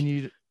 Yeah. Like,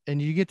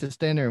 and you get to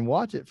stand there and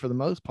watch it for the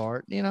most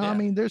part. I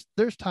mean,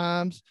 there's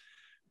times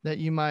that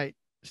you might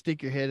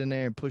stick your head in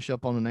there and push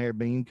up on an air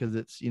beam because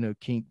it's,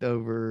 kinked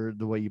over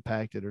the way you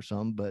packed it or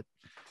something, but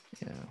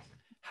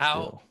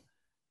how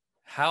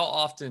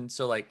often,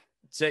 so like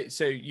say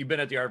you've been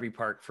at the RV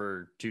park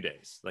for 2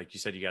 days, like you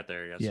said you got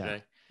there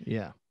yesterday.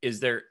 Yeah.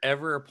 Is there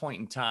ever a point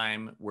in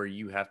time where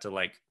you have to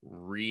like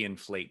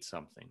reinflate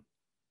something?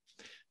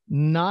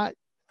 Not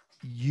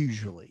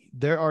usually.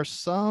 There are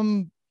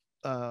some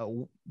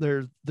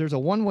there's a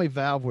one-way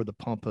valve where the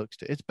pump hooks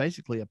to. It's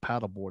basically a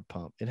paddleboard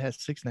pump. It has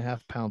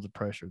 6.5 pounds of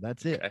pressure.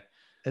 That's it. Okay.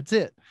 That's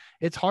it.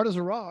 It's hard as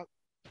a rock.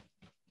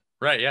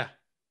 Right. Yeah.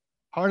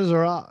 Hard as a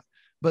rock,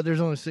 but there's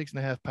only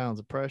 6.5 pounds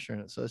of pressure in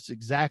it. So it's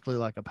exactly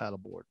like a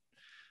paddleboard.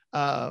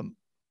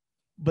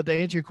 But to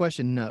answer your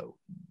question, no.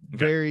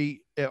 Okay.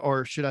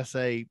 Or should I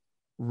say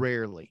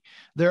rarely.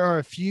 There are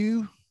a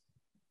few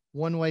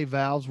one-way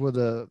valves where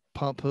the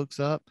pump hooks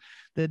up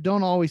that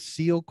don't always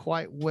seal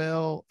quite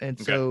well. And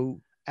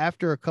so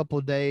after a couple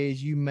of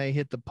days, you may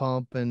hit the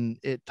pump and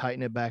it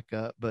tighten it back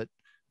up. But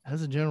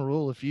as a general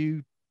rule, if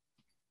you,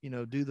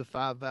 do the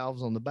 5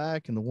 valves on the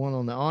back and the one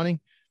on the awning,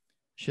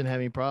 shouldn't have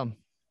any problem.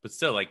 But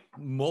still, like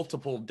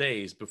multiple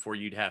days before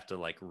you'd have to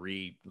like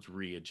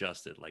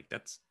readjust it. Like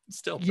that's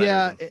still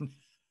better than...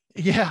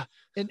 Yeah.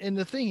 And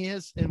the thing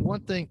is, and one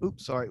thing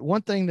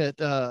that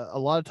a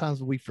lot of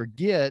times we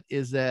forget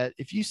is that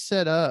if you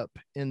set up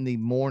in the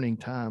morning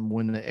time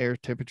when the air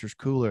temperature is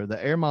cooler,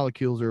 the air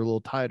molecules are a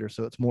little tighter,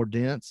 so it's more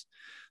dense.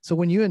 So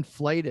when you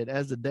inflate it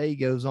as the day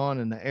goes on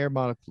and the air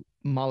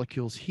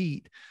molecules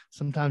heat,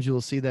 sometimes you will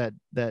see that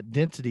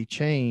density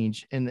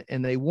change, and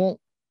they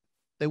won't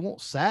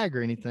sag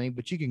or anything,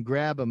 but you can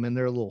grab them and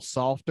they're a little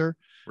softer.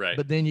 Right.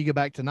 But then you go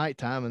back to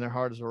nighttime and they're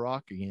hard as a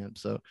rock again.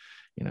 So,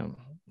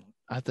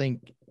 I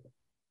think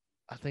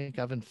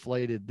I've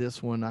inflated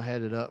this one. I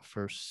had it up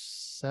for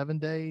 7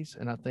 days,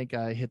 and I think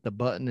I hit the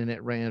button and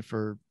it ran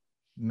for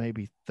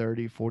maybe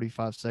 30,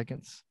 45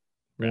 seconds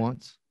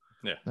once.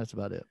 Yeah. That's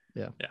about it.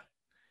 Yeah. Yeah.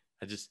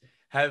 I just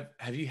have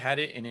you had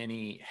it in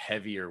any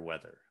heavier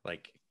weather?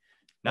 Like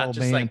not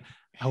just man. Like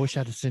I wish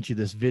I'd have sent you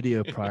this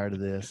video prior to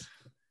this.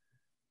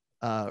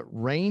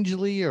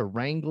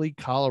 Rangeley,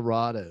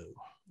 Colorado.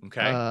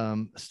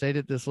 Okay. Stayed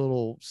at this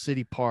little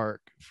city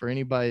park. For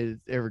anybody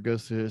that ever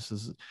goes through this,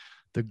 is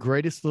the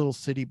greatest little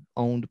city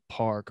owned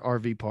park,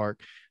 RV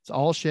park. It's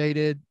all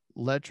shaded,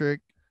 electric,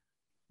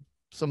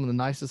 some of the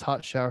nicest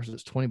hot showers.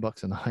 It's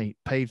 $20 a night,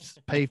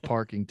 paved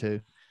parking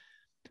too.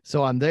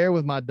 So I'm there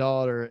with my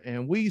daughter,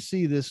 and we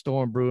see this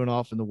storm brewing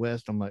off in the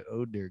west. I'm like,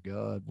 oh dear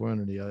God, we're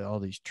under all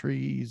these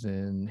trees,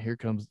 and here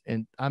comes,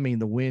 and I mean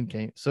the wind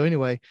came. So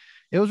anyway,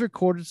 it was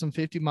recorded some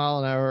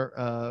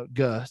 50-mile-an-hour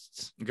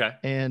gusts. Okay.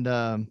 And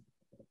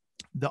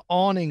the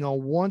awning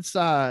on one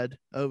side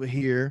over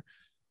here,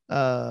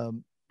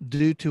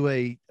 due to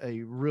a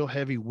real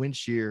heavy wind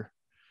shear,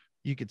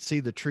 you could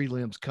see the tree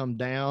limbs come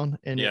down,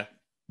 and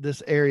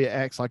this area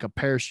acts like a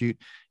parachute,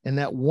 and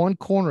that one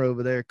corner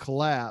over there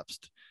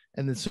collapsed.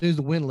 And as soon as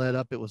the wind let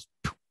up, it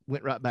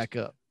went right back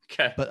up.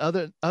 Okay. But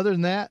other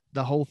than that,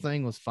 the whole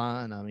thing was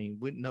fine. I mean,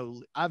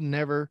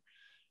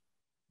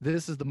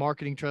 this is the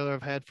marketing trailer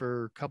I've had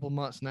for a couple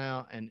months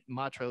now, and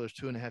my trailer's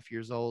 2.5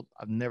 years old.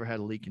 I've never had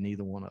a leak in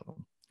either one of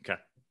them.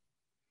 Okay.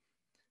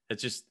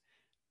 It's just,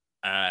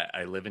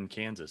 I live in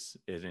Kansas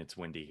and it's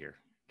windy here.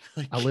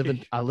 I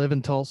live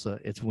in Tulsa.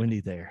 It's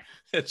windy there.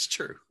 It's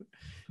true.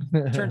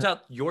 Turns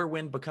out your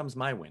wind becomes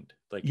my wind.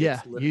 Like,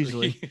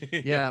 usually.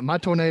 Yeah. My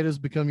tornadoes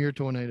become your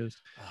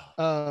tornadoes.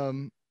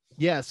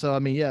 Yeah. So, I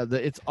mean,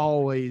 it's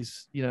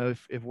always,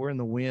 if we're in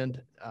the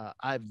wind,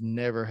 I've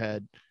never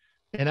had,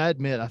 and I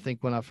admit, I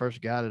think when I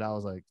first got it, I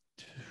was like,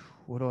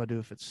 what do I do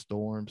if it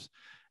storms?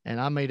 And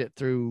I made it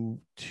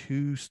through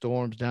 2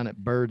 storms down at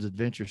Bird's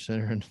Adventure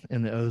Center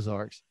in the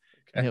Ozarks.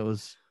 Okay. And it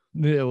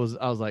was,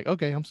 I was like,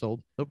 okay, I'm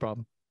sold. No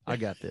problem. I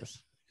got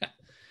this.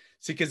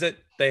 See, because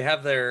they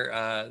have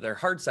their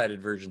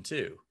hard-sided version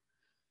too.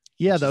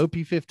 Yeah, the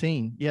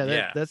OP15.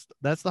 Yeah,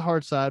 that's the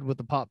hard side with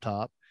the pop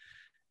top.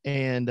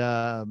 And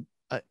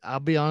I'll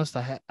be honest,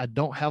 I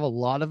don't have a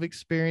lot of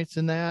experience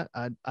in that.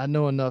 I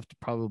know enough to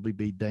probably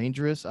be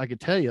dangerous. I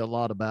could tell you a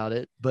lot about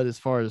it, but as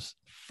far as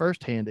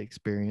firsthand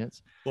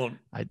experience, well,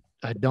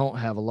 I don't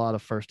have a lot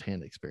of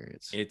firsthand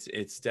experience.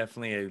 It's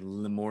definitely a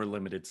more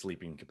limited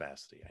sleeping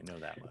capacity. I know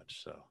that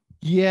much. So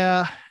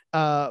yeah,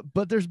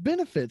 but there's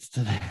benefits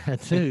to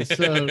that too.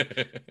 So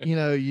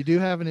you do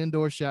have an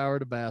indoor shower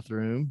to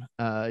bathroom.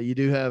 You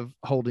do have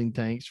holding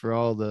tanks for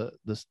all the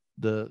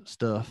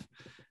stuff,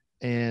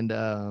 and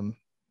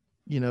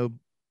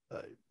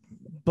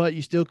but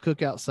you still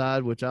cook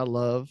outside, which I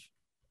love.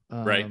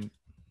 Right.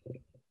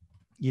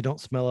 You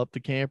don't smell up the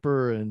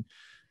camper, and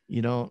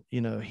you don't,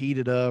 heat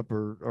it up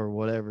or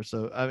whatever.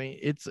 So, I mean,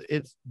 it's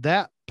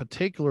that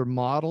particular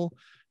model.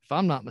 If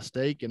I'm not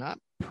mistaken, I'm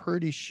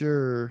pretty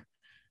sure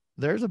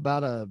there's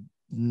about a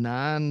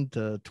 9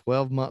 to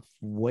 12 month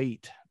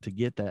wait to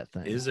get that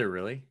thing. Is there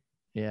really?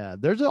 Yeah.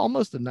 There's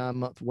almost a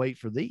 9-month wait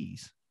for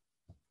these.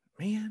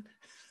 Man.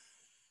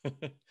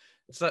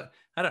 So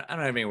I don't have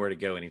anywhere to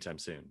go anytime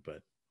soon,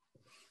 but.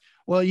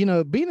 Well,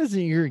 being as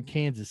you're in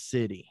Kansas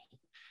City,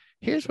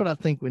 here's what I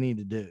think we need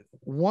to do.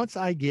 Once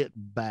I get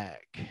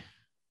back in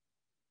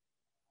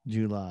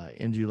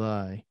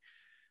July,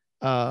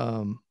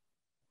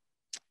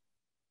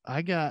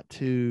 I got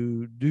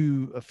to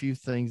do a few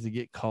things to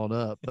get caught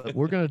up, but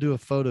we're going to do a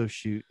photo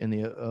shoot in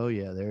the, oh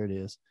yeah, there it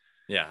is.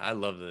 Yeah. I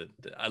love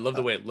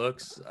the way it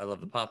looks. I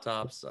love the pop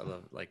tops. I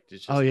love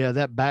it's just, oh yeah.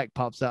 That back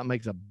pops out,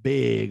 makes a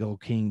big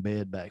old king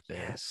bed back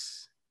there.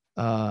 Yes.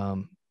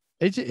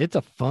 It's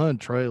a fun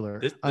trailer.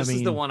 This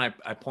is the one I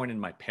pointed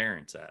my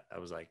parents at. I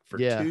was like, for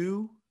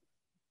 2.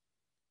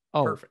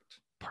 Oh,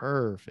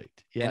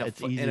 perfect. Yeah.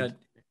 It's easy.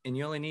 And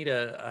you only need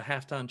a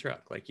half-ton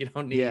truck. Like, you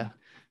don't need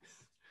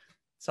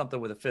something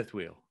with a 5th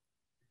wheel.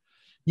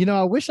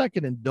 I wish I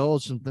could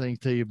indulge some things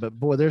to you, but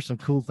boy, there's some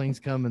cool things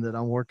coming that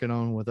I'm working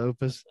on with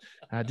Opus.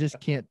 I just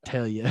can't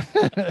tell you.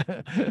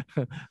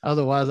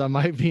 Otherwise I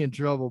might be in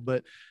trouble,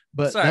 but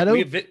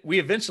sorry, we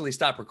eventually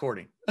stopped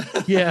recording.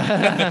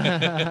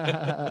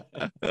 Yeah.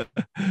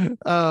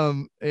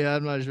 I'm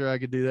not sure I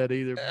could do that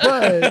either,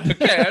 but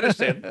okay, I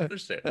understand.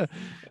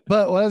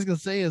 But what I was going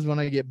to say is when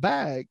I get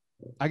back,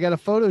 I got a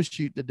photo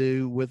shoot to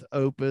do with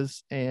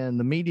Opus and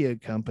the media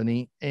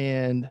company.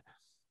 And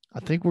I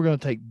think we're going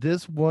to take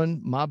this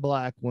one, my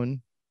black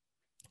one,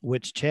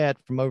 which Chad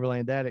from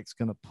Overland Addict's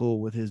going to pull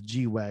with his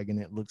G-Wagon.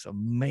 It looks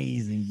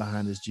amazing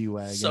behind his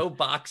G-Wagon. So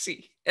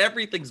boxy.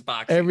 Everything's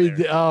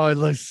boxy. Oh, it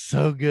looks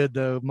so good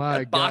though. My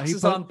God.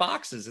 Boxes on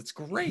boxes. It's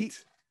great.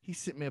 He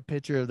sent me a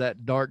picture of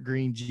that dark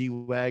green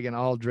G-Wagon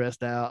all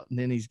dressed out. And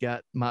then he's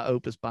got my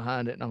Opus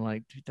behind it. And I'm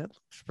like, dude, that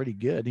looks pretty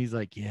good. He's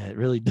like, yeah, it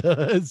really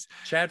does.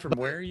 Chad from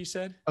where you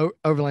said?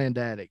 Overland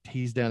Addict.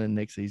 He's down in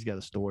Nixa. He's got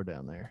a store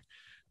down there.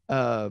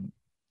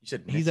 You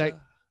said Nixa?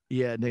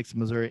 Nixa,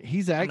 Missouri.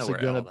 He's actually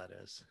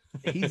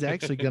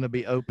going to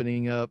be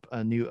opening up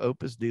a new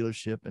Opus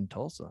dealership in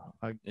Tulsa.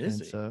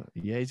 So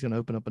he's going to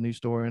open up a new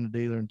store and a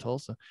dealer in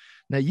Tulsa.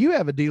 Now you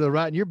have a dealer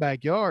right in your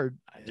backyard.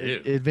 I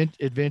do.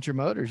 Adventure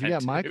Motors. You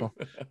got Michael.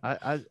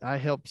 I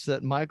helped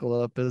set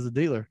Michael up as a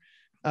dealer.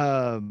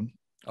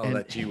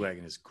 That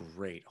G-Wagon is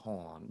great.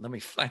 Hold on, let me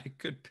find a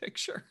good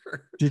picture.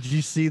 Did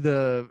you see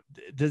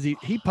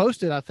he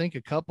posted, I think,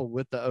 a couple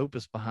with the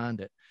Opus behind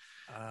it.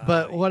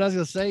 But what I was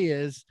going to say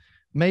is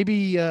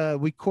maybe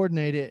we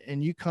coordinate it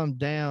and you come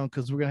down,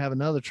 because we're going to have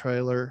another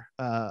trailer,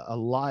 a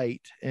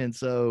light. And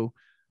so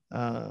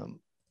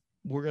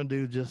we're going to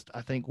do just,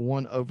 I think,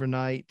 one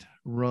overnight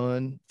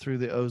run through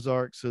the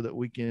Ozarks so that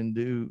we can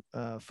do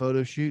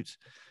photo shoots.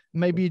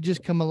 Maybe you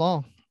just come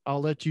along.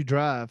 I'll let you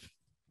drive.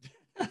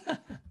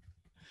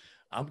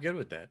 I'm good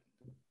with that.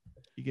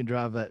 You can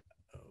drive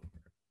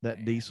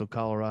that diesel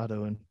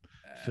Colorado and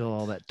feel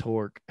all that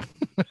torque.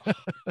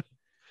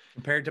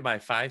 Compared to my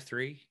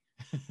 5.3.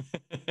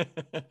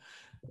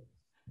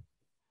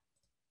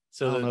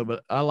 So I don't know,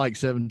 but I like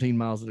 17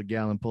 miles a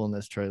gallon pulling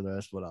this trailer.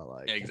 That's what I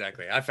like.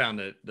 Exactly. I found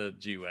the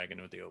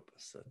G-Wagon with the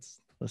Opus.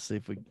 Let's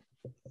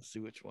see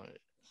which one it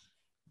is.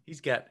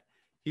 He's got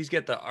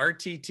the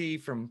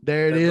RTT from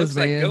there. It is,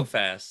 looks man. Like Go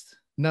Fast.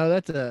 No,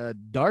 that's a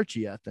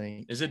Darchie, I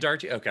think. Is it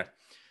Darchie? Okay.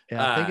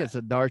 Yeah, I think it's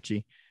a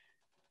Darchie.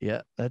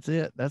 Yeah, that's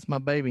it. That's my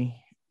baby.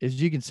 As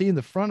you can see in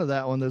the front of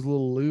that one, there's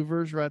little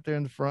louvers right there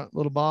in the front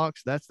little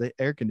box. That's the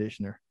air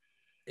conditioner.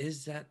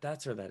 Is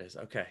that's where that is?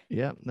 Okay.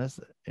 Yeah,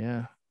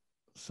 yeah.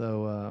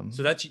 So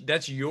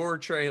that's your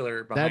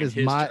trailer behind his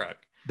truck.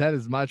 That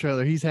is my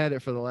trailer. He's had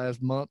it for the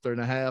last month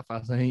and a half, I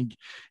think.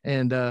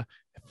 And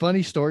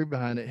funny story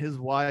behind it. His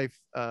wife,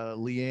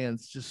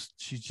 Leanne's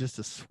she's just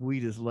the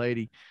sweetest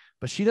lady,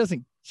 but she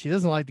doesn't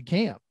like to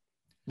camp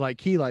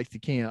like he likes to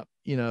camp.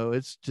 You know,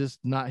 it's just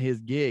not his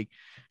gig.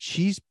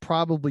 She's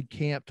probably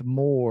camped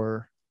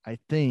more, I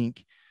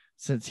think,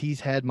 since he's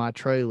had my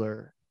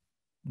trailer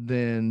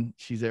than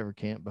she's ever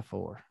camped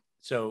before.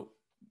 So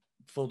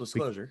full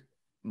disclosure,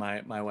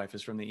 my wife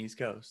is from the East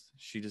Coast.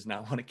 She does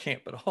not want to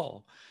camp at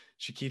all.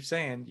 She keeps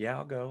saying, yeah,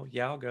 I'll go.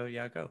 Yeah, I'll go.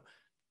 Yeah, I'll go.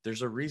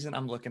 There's a reason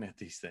I'm looking at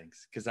these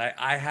things because I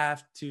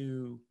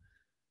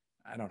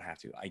don't have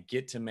to. I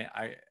get to make.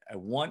 I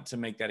want to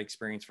make that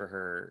experience for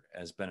her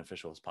as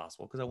beneficial as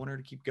possible because I want her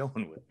to keep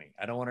going with me.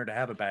 I don't want her to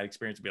have a bad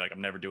experience and be like,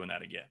 I'm never doing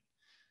that again.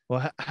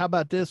 Well, how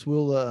about this?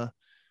 We'll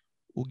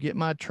get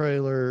my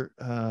trailer.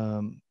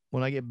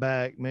 When I get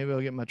back, maybe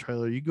I'll get my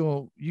trailer. You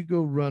go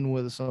run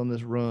with us on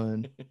this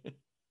run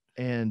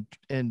and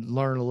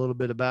learn a little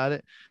bit about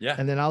it. Yeah.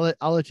 And then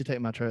I'll let you take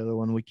my trailer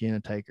one weekend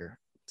and take her.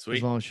 Sweet.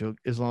 As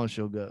long as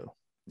she'll go.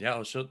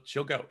 Yeah,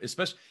 she'll go.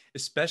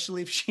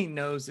 Especially if she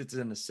knows it's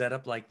in a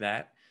setup like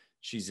that,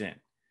 she's in.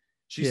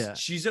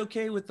 She's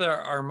okay with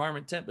our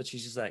marmot tent, but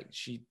she's just like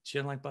she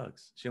doesn't like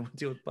bugs. She don't want to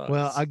deal with bugs.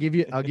 Well, I'll give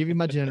you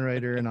my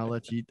generator and I'll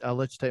let you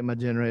take my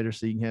generator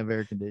so you can have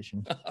air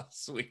conditioning.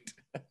 Sweet.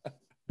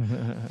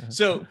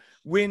 So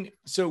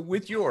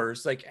with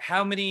yours, like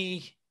how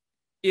many,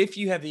 if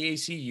you have the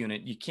AC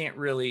unit, you can't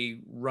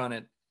really run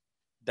it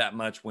that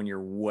much when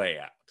you're way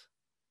out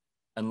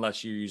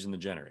unless you're using the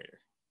generator.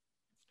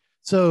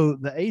 So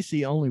the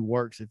AC only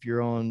works if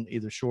you're on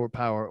either shore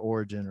power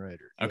or a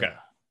generator. Okay. Yeah.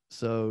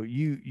 So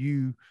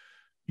you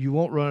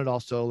won't run it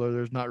off solar.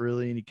 There's not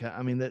really any kind.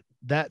 I mean,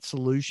 that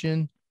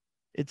solution,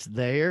 it's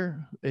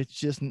there. It's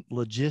just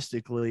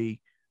logistically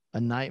a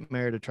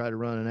nightmare to try to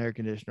run an air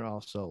conditioner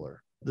off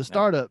solar. The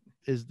startup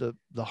is the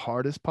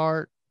hardest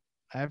part.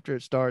 After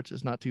it starts,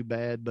 it's not too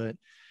bad, but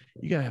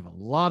you gotta have a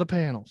lot of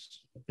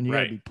panels and you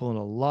gotta be pulling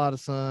a lot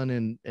of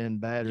sun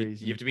and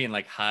batteries. You have to be in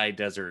like high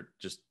desert,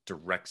 just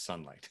direct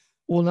sunlight.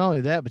 Well, not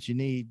only that, but you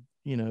need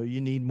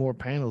more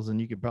panels than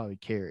you could probably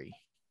carry.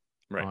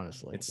 Right.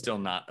 Honestly, it's still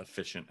not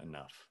efficient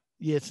enough.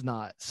 Yeah, it's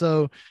not.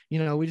 So,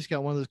 we just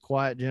got one of those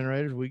quiet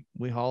generators.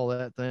 We haul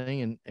that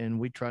thing and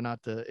we try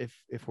not to, if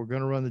we're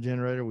going to run the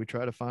generator, we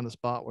try to find a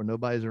spot where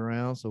nobody's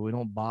around so we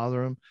don't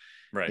bother them.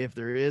 Right. If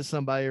there is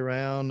somebody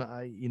around,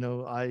 I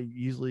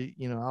usually,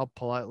 I'll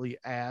politely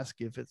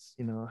ask if it's,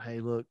 hey,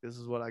 look, this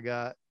is what I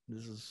got.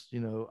 This is,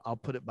 I'll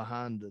put it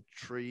behind the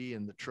tree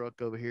and the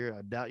truck over here.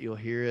 I doubt you'll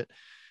hear it.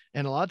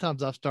 And a lot of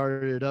times I've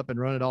started it up and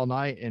run it all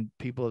night and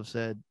people have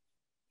said,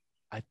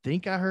 I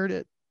think I heard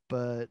it,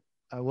 but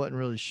I wasn't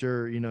really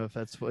sure, if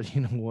that's what,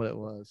 what it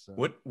was. So.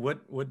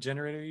 What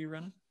generator are you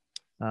running?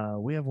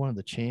 We have one of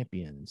the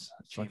Champions.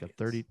 It's like a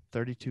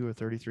 32 or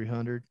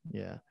 3300.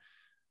 Yeah.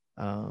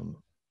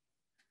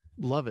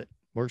 Love it.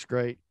 Works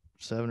great.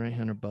 $700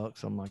 or $800,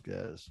 something like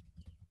that is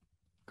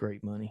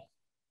great money.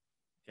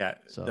 Yeah.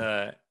 So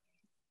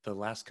the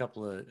last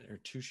couple of, or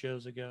 2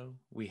 shows ago,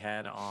 we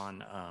had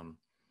on,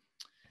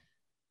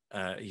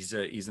 he's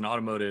an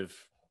automotive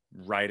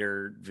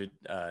writer,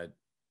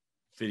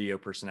 video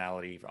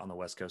personality on the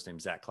West Coast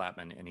named Zach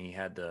Clapman, and he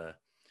had the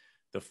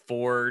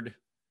Ford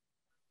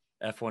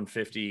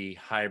F-150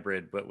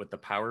 hybrid, but with the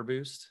power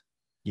boost.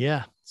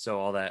 Yeah. So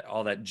all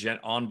that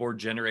onboard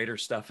generator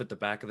stuff at the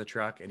back of the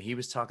truck, and he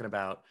was talking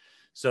about.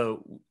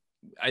 So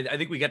I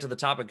think we got to the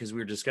topic because we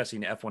were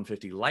discussing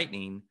F-150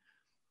 Lightning,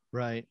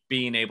 right?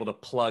 Being able to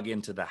plug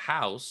into the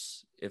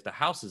house if the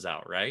house is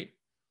out, right?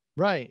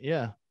 Right.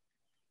 Yeah.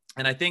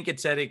 And I think it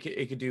said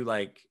it could do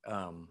like.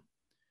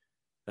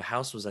 The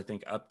house was, I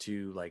think, up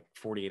to like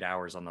 48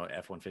 hours on the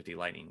F-150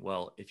 Lightning.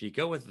 Well, if you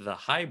go with the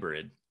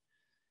hybrid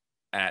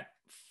at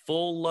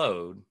full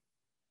load,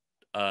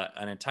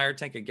 an entire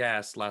tank of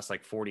gas lasts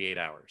like 48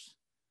 hours.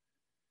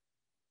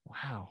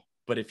 Wow.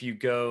 But if you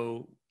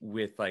go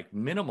with like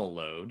minimal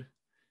load,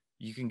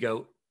 you can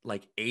go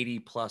like 80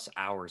 plus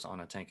hours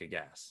on a tank of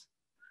gas.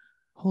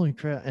 Holy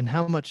crap. And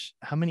how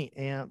many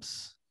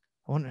amps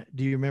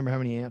Do you remember how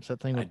many amps that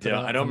thing would put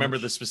out? I don't remember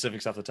the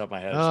specifics off the top of my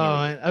head.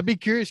 Oh, I'd be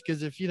curious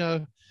because if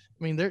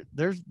I mean,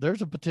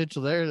 there's a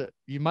potential there that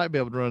you might be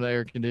able to run an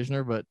air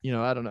conditioner, but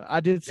I don't know. I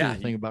did see the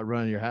thing about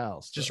running your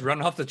house. Just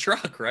run off the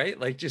truck, right?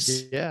 Like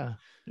just yeah.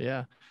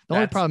 The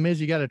only problem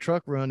is you got a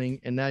truck running,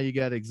 and now you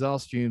got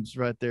exhaust fumes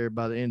right there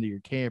by the end of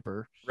your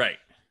camper. Right.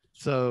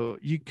 So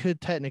you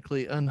could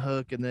technically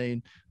unhook and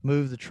then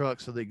move the truck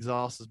so the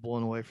exhaust is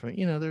blowing away from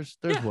it.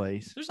 There's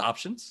ways. There's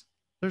options.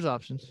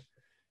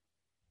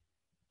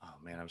 Oh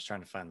man, I was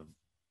trying to find the. Do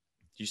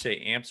you say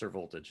amps or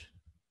voltage?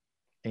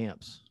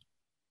 Amps.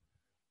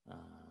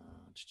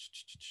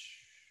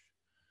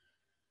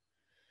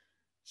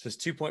 Says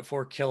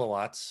 2.4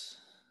 kilowatts,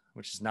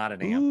 which is not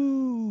an amp.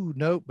 Ooh,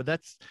 nope. But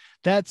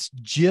that's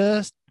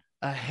just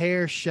a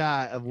hair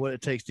shy of what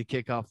it takes to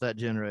kick off that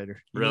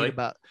generator. You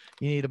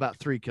need about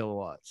 3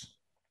 kilowatts.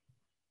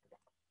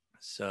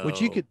 So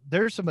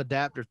there's some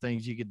adapter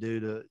things you could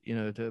do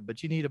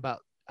but you need about,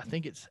 I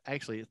think it's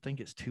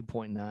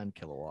 2.9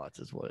 kilowatts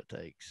is what it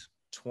takes.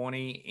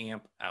 20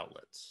 amp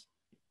outlets.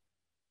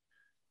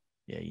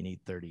 Yeah, you need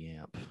 30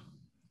 amp.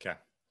 Okay.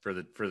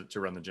 To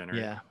run the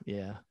generator.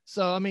 Yeah.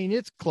 So I mean,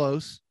 it's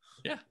close.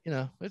 Yeah.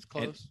 It's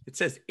close. It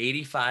says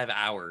 85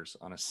 hours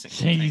on a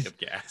single tank of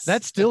gas.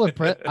 That's still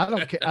impressive.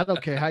 I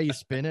don't care how you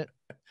spin it.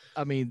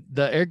 I mean,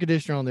 the air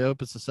conditioner on the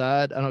Opus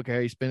aside, I don't care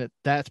how you spin it.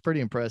 That's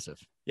pretty impressive.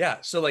 Yeah.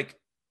 So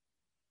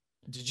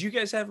did you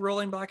guys have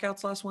rolling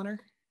blackouts last winter?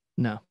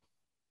 No.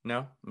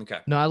 Okay.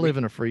 No, I live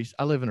in a free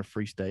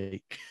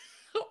state.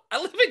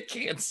 I live in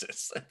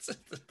Kansas.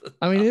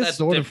 It's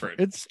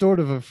sort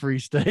of a free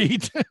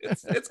state.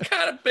 it's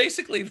kind of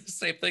basically the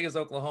same thing as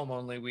Oklahoma,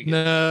 only we get.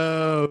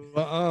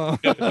 No.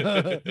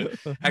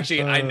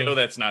 Actually, I know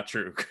that's not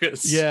true.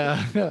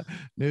 Yeah. No.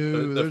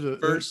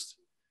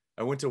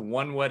 I went to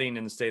one wedding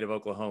in the state of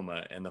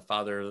Oklahoma, and the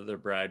father of the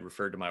bride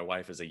referred to my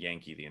wife as a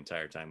Yankee the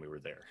entire time we were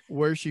there.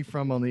 Where's she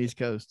from on the East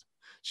Coast?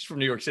 She's from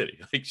New York City.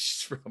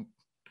 She's from.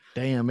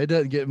 Damn, it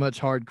doesn't get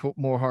much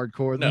more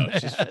hardcore than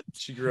that.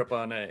 She grew up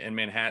in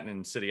Manhattan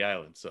and City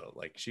Island, so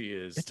she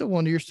is. It's a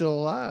wonder you're still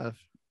alive.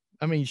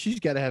 I mean, she's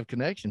got to have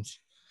connections.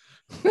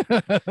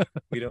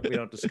 We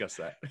don't discuss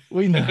that.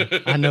 We know.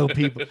 I know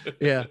people.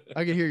 Yeah,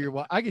 I can hear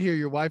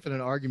your wife in an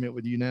argument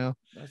with you now.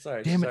 That's all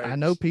right. Damn it, I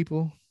know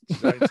people.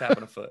 She's already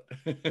tapping a foot.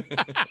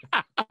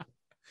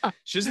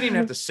 She doesn't even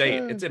have to say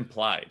it. It's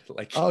implied.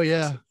 Oh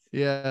yeah.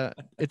 Yeah,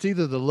 it's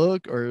either the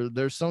look or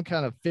there's some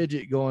kind of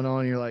fidget going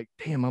on. You're like,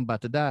 damn, I'm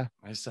about to die.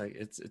 I say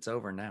it's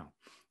over now.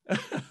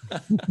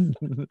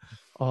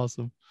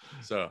 Awesome.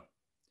 So,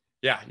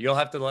 yeah, you'll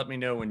have to let me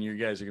know when you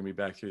guys are going to be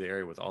back through the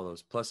area with all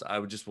those. Plus, I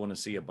would just want to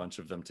see a bunch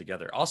of them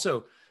together.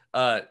 Also,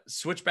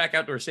 Switchback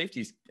Outdoor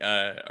Safety's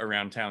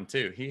around town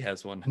too. He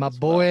has one. My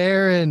boy,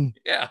 Aaron.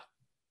 Yeah.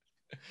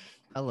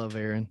 I love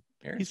Aaron.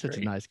 He's such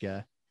a nice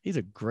guy. He's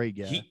a great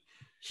guy.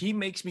 He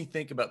makes me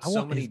think about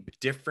so many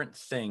different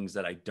things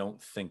that I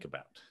don't think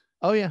about.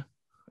 Oh, yeah.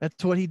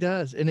 That's what he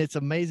does. And it's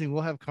amazing.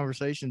 We'll have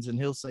conversations and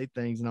he'll say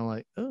things and I'm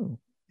like, oh,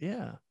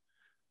 yeah.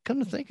 Come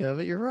to think of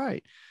it, you're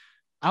right.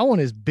 I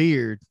want his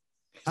beard.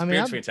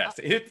 Beard's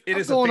fantastic. It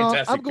is a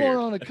fantastic I'm going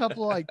on a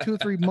couple of 2 or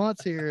 3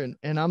 months here.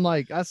 And I'm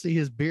like, I see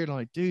his beard. I'm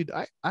like, dude,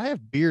 I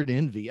have beard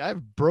envy. I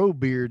have bro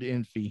beard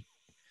envy.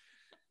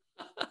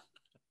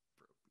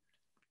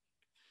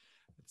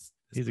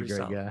 He's a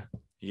great guy.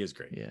 He is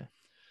great. Yeah.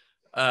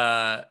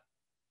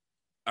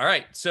 All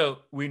right. So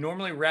we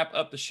normally wrap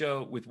up the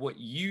show with what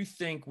you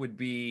think would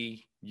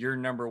be your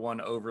number one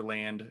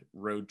overland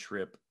road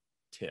trip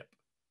tip.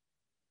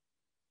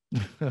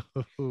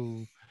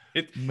 Oh,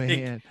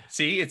 man.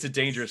 It's a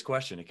dangerous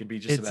question. It could be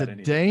just about anything.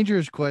 It's a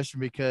dangerous question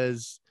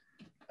because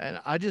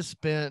I just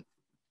spent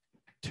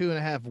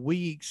 2.5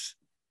 weeks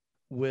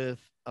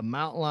with a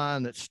mountain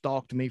lion that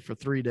stalked me for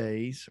 3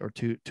 days or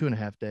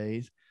 2.5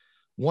 days.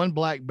 One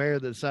black bear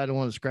that decided to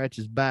want to scratch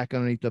his back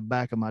underneath the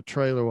back of my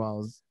trailer while I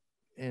was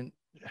in.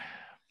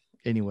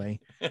 Anyway,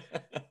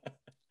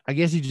 I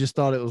guess he just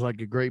thought it was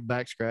like a great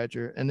back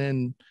scratcher. And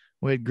then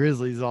we had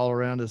grizzlies all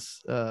around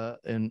us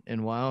in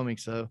Wyoming.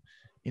 So,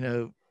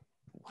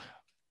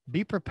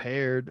 be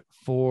prepared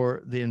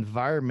for the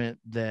environment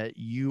that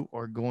you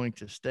are going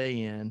to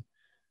stay in,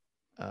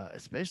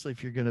 especially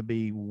if you're going to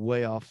be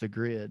way off the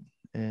grid.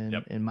 And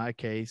in my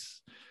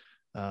case,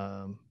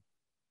 I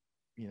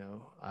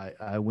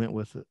went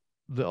with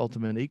the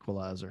ultimate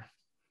equalizer.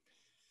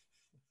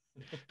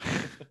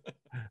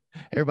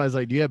 Everybody's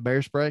like, do you have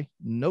bear spray?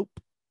 Nope.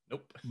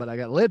 But I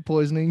got lead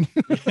poisoning.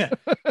 Yeah.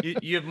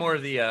 You have more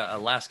of the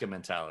Alaska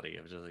mentality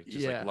of just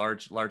like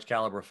large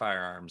caliber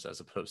firearms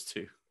as opposed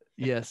to.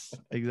 Yes,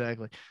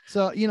 exactly.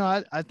 So,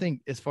 I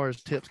think as far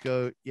as tips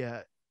go,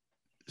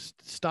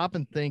 stop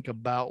and think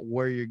about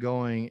where you're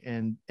going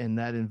and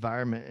that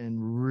environment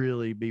and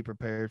really be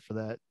prepared for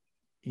that.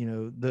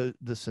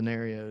 The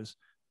scenarios.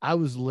 I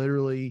was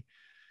literally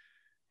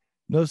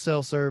no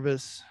cell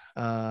service.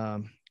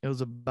 It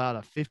was about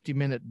a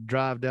 50-minute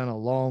drive down a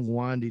long,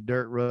 windy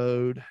dirt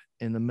road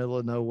in the middle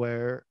of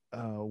nowhere.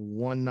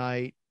 One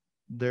night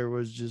there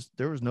was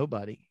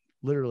nobody.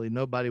 Literally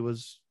nobody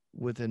was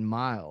within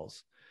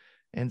miles.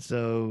 And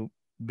so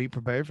be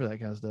prepared for that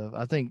kind of stuff.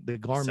 I think the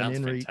Garmin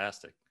InReach,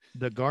 fantastic.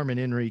 The Garmin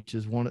InReach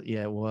is one of,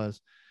 yeah, it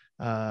was.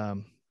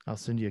 I'll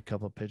send you a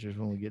couple of pictures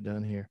when we get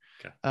done here.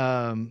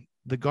 Okay.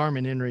 The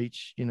Garmin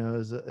InReach, you know,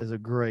 is a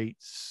great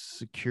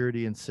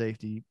security and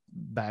safety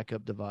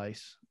backup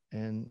device.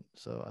 And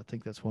so I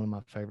think that's one of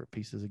my favorite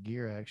pieces of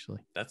gear, actually.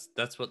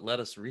 That's what let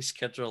us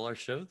reschedule our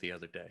show the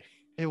other day.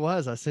 It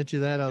was. I sent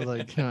you that. I was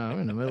like, oh, I'm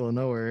in the middle of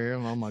nowhere here.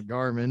 I'm on my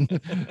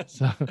Garmin.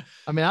 So,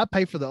 I mean, I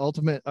pay for the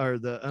ultimate or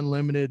the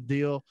unlimited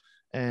deal.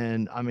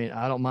 And I mean,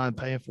 I don't mind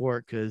paying for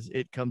it because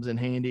it comes in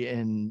handy.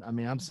 And I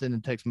mean, I'm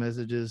sending text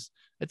messages.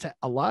 It's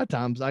a lot of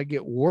times I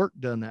get work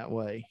done that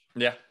way.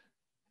 Yeah.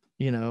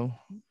 You know,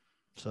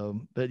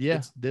 so, but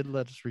yeah, did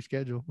let us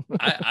reschedule.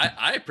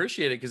 I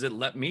appreciate it because it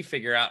let me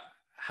figure out,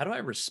 how do I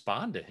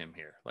respond to him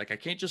here? Like, I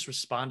can't just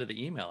respond to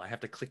the email. I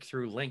have to click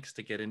through links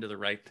to get into the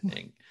right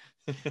thing.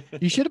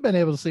 You should have been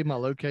able to see my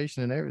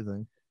location and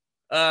everything.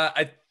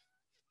 I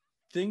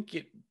think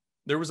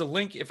there was a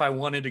link if I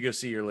wanted to go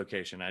see your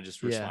location. I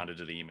just responded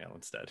to the email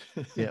instead.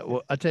 Yeah.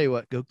 Well, I tell you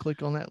what, go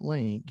click on that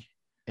link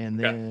and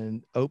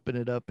then open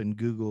it up in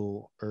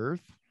Google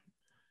Earth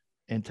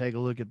and take a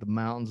look at the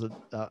mountains.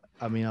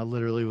 I mean, I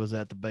literally was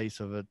at the base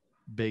of a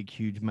big,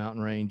 huge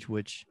mountain range,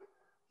 which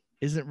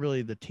isn't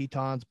really the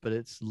Tetons, but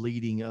it's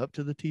leading up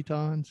to the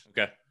Tetons.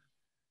 Okay.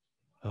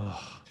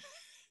 Oh.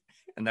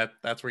 And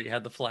that's where you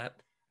had the flat?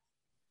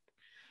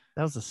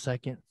 That was the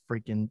second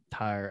freaking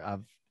tire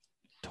I've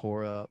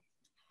tore up.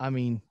 I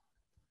mean,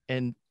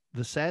 and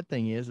the sad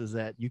thing is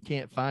that you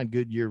can't find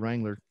Goodyear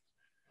Wrangler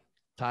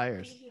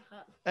tires.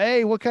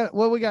 Hey, what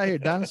we got here?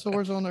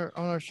 Dinosaurs on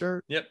our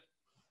shirt? Yep.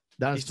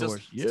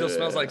 Dinosaurs. Still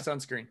smells like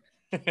sunscreen.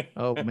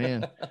 Oh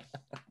man.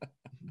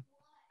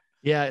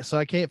 Yeah, so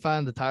I can't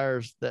find the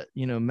tires that,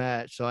 you know,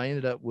 match. So I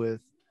ended up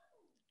with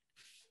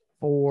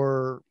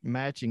 4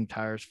 matching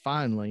tires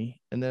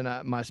finally. And then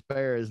my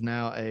spare is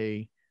now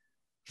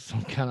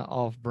some kind of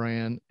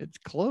off-brand. It's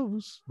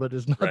close, but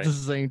it's not the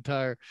same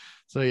tire.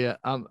 So yeah,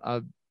 and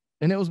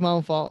it was my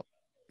own fault.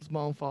 It's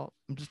my own fault.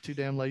 I'm just too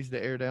damn lazy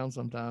to air down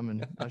sometime,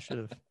 and I should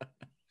have.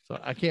 So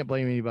I can't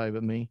blame anybody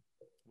but me.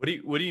 What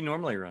do you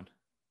normally run?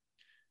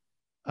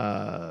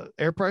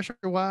 Air pressure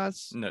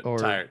wise,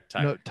 tire.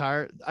 No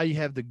tire. I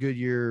have the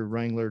Goodyear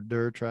Wrangler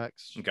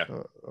Duratrax, okay,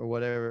 or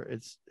whatever.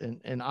 It's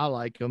and I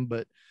like them,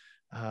 but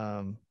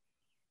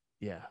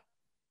yeah.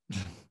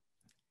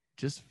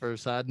 Just for a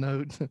side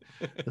note,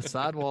 the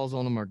sidewalls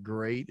on them are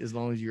great as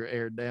long as you're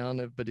aired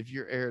down. But if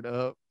you're aired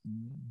up,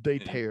 they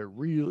tear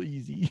real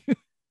easy.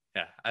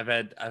 Yeah, I've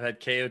had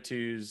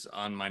KO2s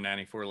on my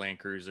 '94 Land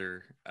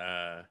Cruiser.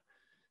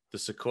 The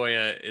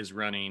Sequoia is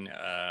running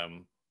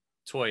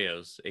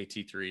Toyo's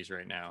AT3s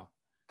right now,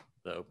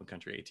 the open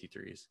country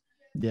AT3s.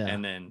 Yeah.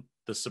 And then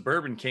the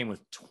Suburban came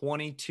with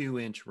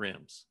 22-inch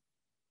rims.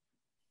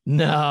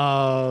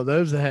 No,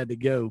 those had to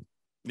go.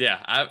 Yeah,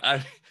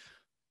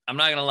 I'm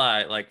not gonna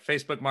lie. Like,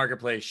 Facebook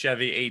Marketplace,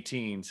 Chevy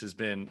 18s has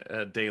been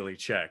a daily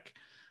check,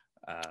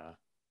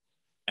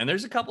 and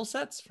there's a couple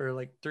sets for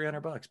like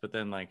 $300. But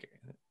then like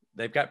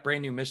they've got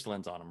brand new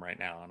Michelin's on them right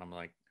now, and I'm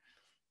like,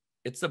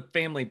 it's a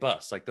family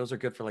bus. Like, those are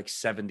good for like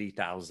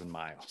 70,000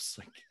 miles.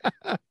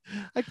 Like,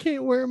 I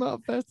can't wear them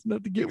out fast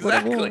enough to get what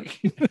I want.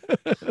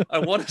 I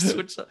want to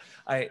switch.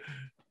 I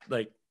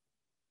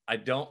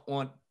don't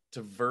want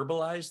to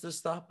verbalize this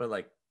thought, but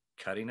like,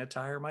 cutting a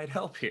tire might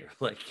help here.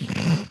 Like,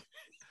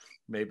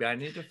 maybe I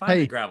need to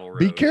find a gravel road.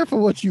 Be careful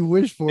what you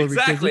wish for.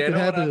 Exactly. Because it can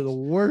happen at the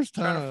worst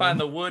time. Trying to find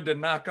the wood to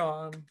knock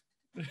on.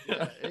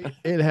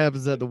 It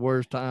happens at the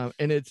worst time.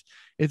 And it's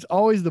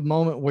always the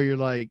moment where you're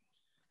like,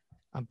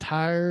 I'm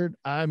tired.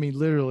 I mean,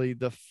 literally,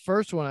 the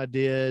first one I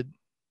did,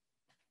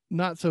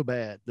 not so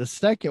bad. The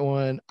second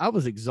one, I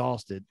was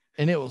exhausted,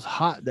 and it was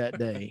hot that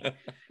day.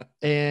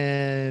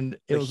 And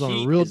it was on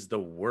the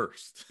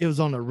worst. It was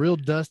on a real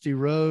dusty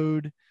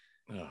road.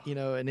 You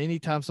know, and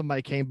anytime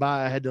somebody came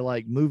by, I had to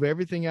like move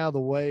everything out of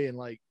the way and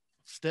like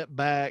step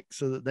back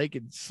so that they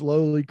could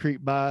slowly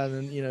creep by and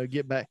then, you know,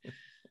 get back.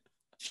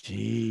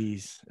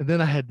 Jeez. And then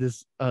I had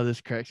this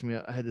cracks me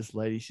up. I had this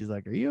lady, she's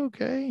like, "Are you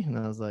okay?" And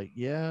I was like,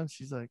 "Yeah."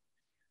 She's like,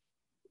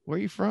 "Where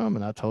are you from?"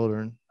 And I told her,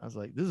 and I was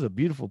like, "This is a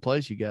beautiful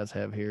place you guys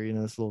have here, you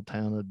know, this little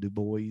town of Du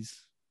Bois,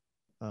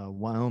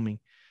 Wyoming."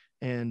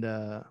 And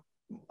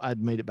I'd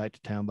made it back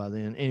to town by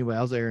then. Anyway,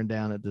 I was airing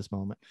down at this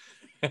moment.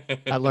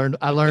 I learned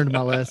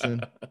my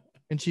lesson.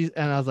 And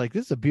I was like,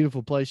 "This is a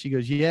beautiful place." She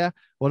goes, "Yeah,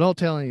 well, don't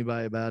tell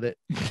anybody about it."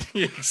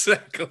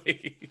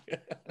 Exactly.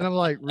 And I'm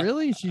like,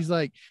 "Really?" She's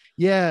like,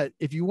 "Yeah,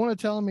 if you want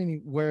to tell them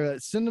anywhere,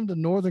 send them to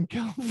Northern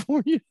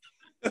California."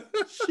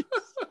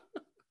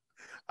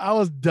 I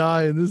was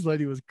dying. This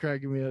lady was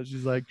cracking me up.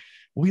 She's like,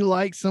 "We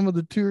like some of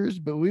the tourists,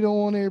 but we don't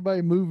want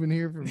everybody moving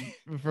here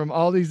from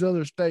all these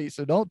other states.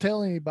 So don't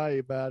tell anybody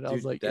about it." I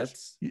was like,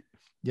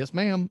 Yes,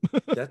 ma'am.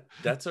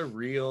 That's a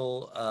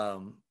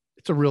real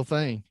it's a real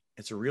thing.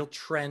 It's a real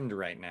trend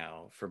right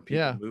now from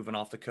people moving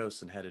off the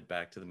coast and headed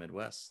back to the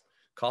Midwest.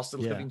 Cost of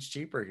living's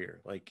cheaper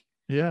here. Like,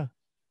 yeah.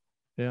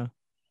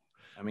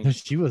 I mean,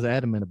 she was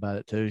adamant about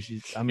it too.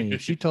 I mean,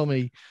 she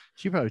probably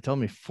told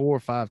me 4 or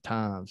 5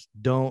 times,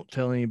 don't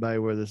tell anybody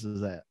where this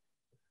is at.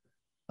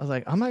 I was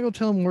like, I'm not going to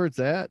tell them where it's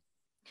at.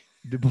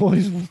 Du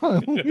Bois.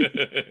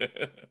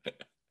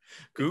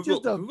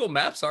 Google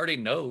Maps already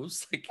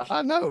knows. Like,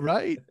 I know,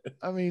 right?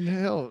 I mean,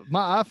 hell,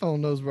 my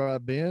iPhone knows where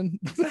I've been.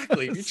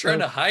 Exactly. If you're trying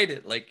to hide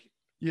it, like,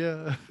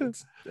 yeah,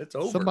 it's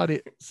over.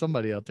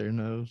 Somebody out there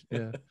knows.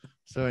 Yeah.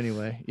 So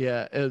anyway,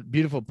 yeah, a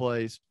beautiful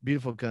place,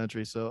 beautiful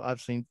country. So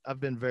I've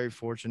been very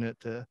fortunate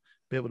to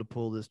be able to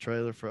pull this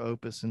trailer for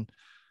Opus,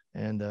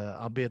 and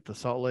I'll be at the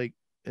Salt Lake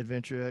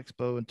Adventure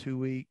Expo in 2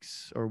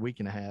 weeks or a week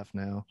and a half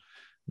now.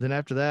 Then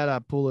after that, I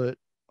pull it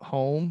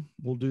home.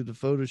 We'll do the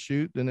photo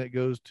shoot. Then it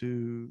goes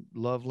to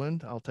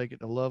Loveland. I'll take it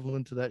to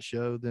Loveland to that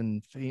show.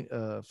 Then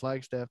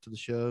Flagstaff to the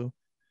show.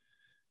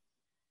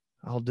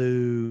 I'll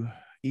do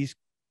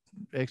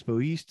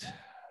Expo East.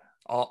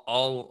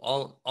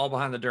 All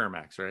behind the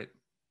Duramax, right?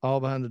 All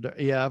behind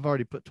yeah. I've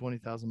already put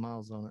 20,000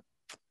 miles on it.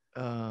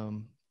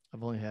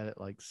 I've only had it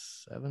like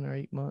 7 or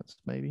 8 months,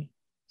 maybe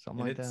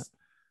something like that.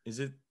 Is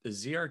it a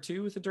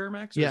ZR2 with the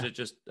Duramax? Or Yeah. Is it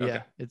just okay.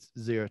 Yeah, it's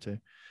ZR2.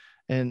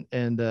 And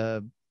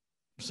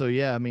so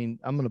yeah, I mean,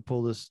 I'm gonna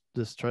pull this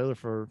trailer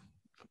for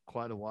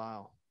quite a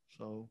while.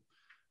 So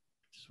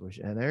just wish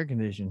it had air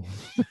conditioning.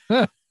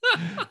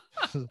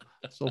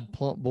 So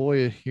plump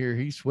boy here,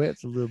 he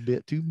sweats a little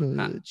bit too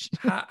much.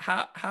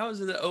 How is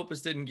it that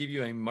Opus didn't give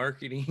you a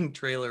marketing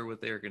trailer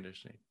with air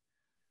conditioning?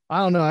 I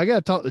don't know. I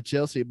gotta talk to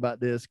Chelsea about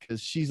this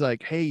because she's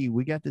like, hey,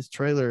 we got this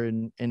trailer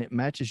and it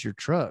matches your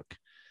truck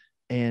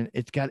and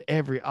it's got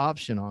every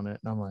option on it.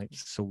 And I'm like,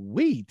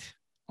 sweet.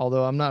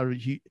 Although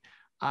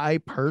I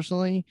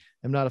personally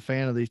am not a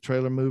fan of these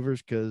trailer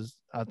movers because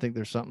I think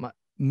there's something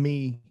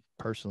me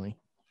personally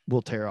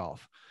will tear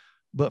off.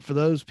 But for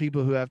those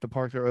people who have to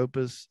park their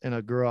Opus in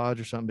a garage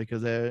or something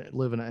because they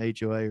live in an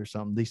HOA or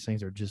something, these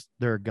things are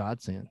they're a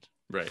godsend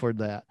for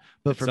that.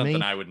 But for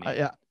me, I would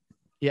need.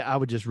 I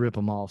would just rip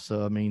them off.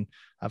 So, I mean,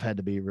 I've had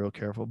to be real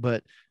careful,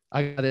 but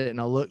I got it.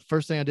 And I look,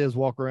 first thing I did is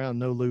walk around,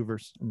 no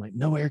louvers. I'm like,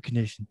 no air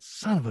conditioning,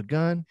 son of a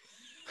gun.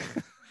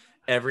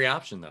 Every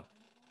option though.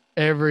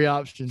 Every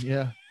option.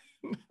 Yeah.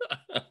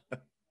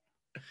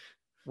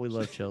 We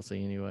love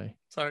Chelsea anyway.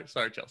 Sorry,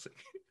 Chelsea.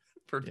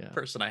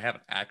 Person I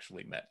haven't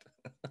actually met.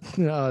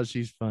 Oh,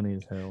 she's funny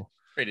as hell.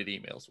 Traded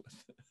emails with.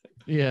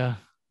 Yeah,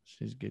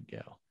 she's a good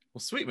gal.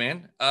 Well, sweet,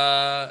 man.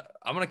 I'm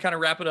gonna kind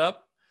of wrap it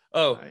up.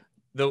 Oh, right.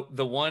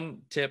 The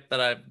one tip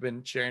that I've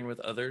been sharing with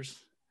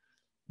others,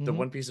 the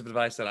one piece of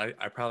advice that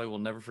I probably will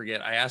never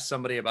forget. I asked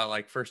somebody about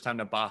like first time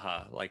to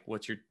Baja, like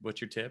what's your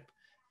tip?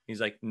 He's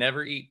like,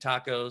 never eat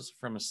tacos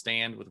from a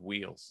stand with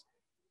wheels.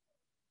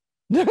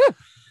 Like,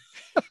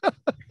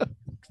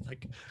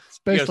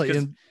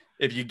 especially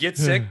if you get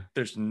sick,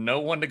 there's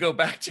no one to go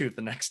back to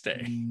the next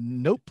day.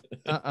 Nope.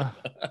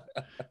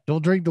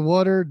 Don't drink the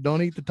water.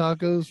 Don't eat the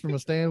tacos from a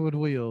stand with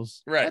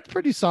wheels. Right. That's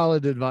pretty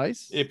solid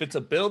advice. If it's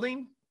a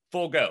building,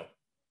 full go.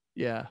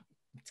 Yeah.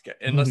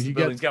 Unless the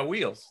building's got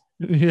wheels.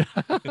 Yeah.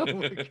 Oh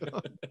my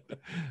God.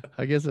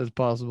 I guess that's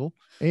possible.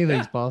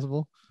 Anything's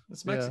possible.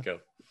 It's Mexico. Yeah.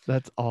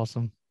 That's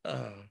awesome.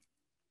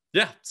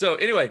 Yeah. So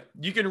anyway,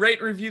 you can rate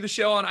and review the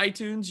show on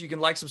iTunes. You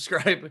can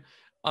subscribe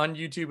on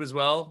YouTube as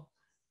well.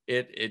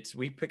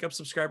 We pick up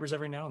subscribers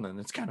every now and then.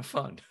 It's kind of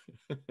fun.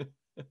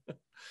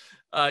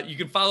 You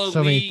can follow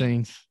so Lee. Many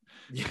things.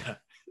 Yeah,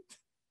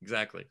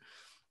 exactly.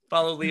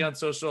 Follow Lee on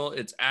social.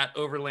 It's at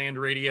Overland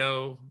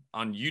Radio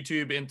on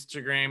YouTube,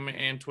 Instagram,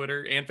 and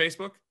Twitter and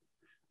Facebook.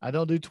 I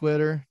don't do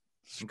Twitter.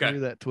 Screw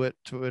that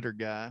Twitter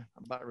guy.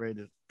 I'm about ready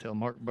to tell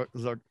Mark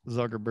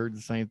Zuckerberg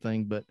the same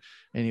thing. But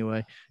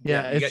anyway, you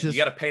got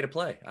to pay to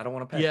play. I don't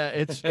want to pay. Yeah,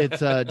 it's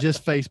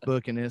just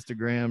Facebook and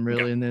Instagram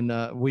really, okay. And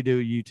then we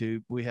do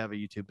YouTube. We have a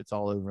YouTube. It's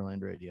all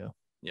Overland Radio.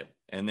 Yep,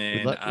 and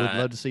then we'd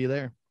love to see you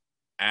there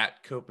at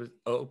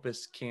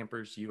Opus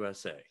Campers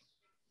USA.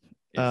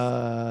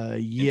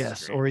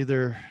 Yes, or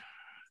either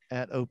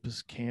at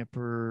Opus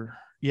Camper.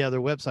 Yeah,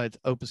 their website's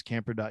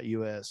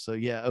opuscamper.us. So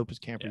yeah, Opus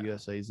Camper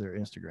USA is their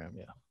Instagram.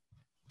 Yeah.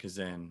 Because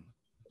then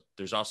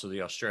there's also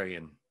the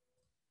Australian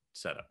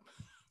setup.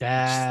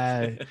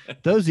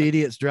 Those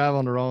idiots drive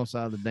on the wrong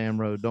side of the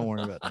damn road. Don't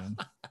worry about them.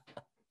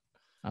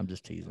 I'm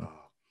just teasing.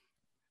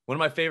 One of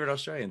my favorite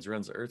Australians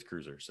runs the Earth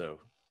Cruiser. So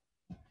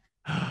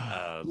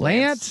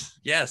Lance?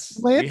 Yes.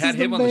 Lance we had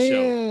him on the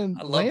show.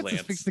 I love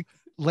Lance.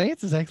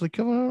 Lance is actually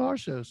coming on our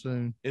show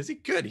soon. Is he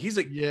good? He's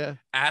like, yeah.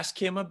 Ask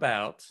him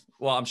about,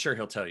 well, I'm sure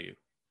he'll tell you.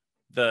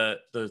 The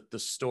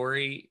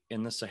story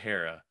in the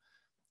Sahara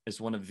is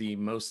one of the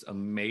most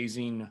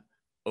amazing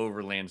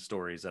overland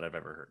stories that I've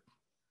ever heard.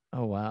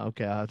 Oh wow!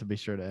 Okay, I'll have to be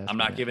sure to ask. I'm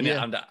not giving it.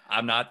 I'm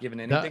not giving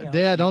anything.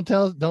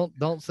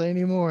 Don't say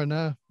anymore.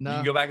 No. You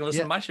can go back and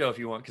listen to my show if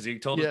you want because you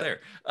told it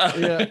there.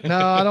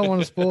 No, I don't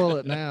want to spoil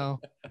it now.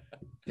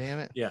 Damn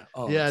it. Yeah.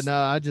 Oh, yeah. No,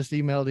 I just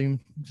emailed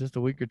him just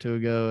a week or two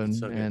ago,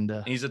 and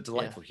he's a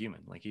delightful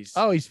human. Like he's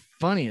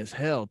funny as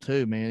hell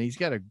too, man. He's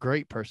got a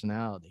great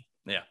personality.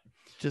 Yeah.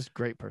 Just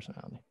great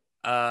personality.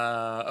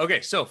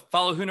 Okay, so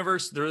follow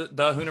Hooniverse,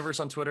 the Hooniverse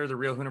on Twitter, the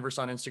Real Hooniverse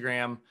on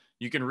Instagram.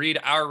 You can read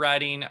our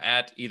writing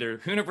at either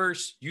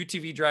Hooniverse,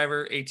 UTV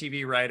Driver,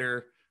 ATV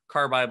Rider,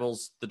 Car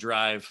Bibles, The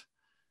Drive.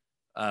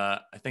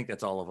 I think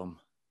that's all of them.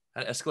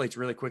 That escalates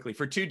really quickly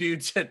for two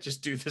dudes that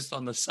just do this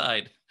on the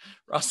side.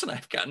 Ross and I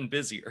have gotten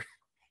busier.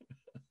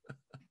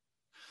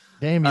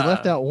 Damn, you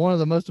left out one of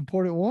the most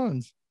important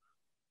ones.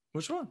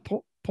 Which one?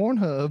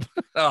 Pornhub.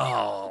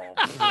 Oh.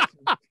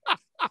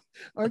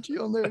 Aren't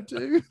you on there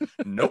too?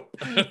 Nope.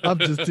 I'm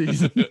just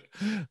teasing.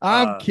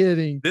 I'm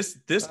kidding. This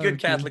good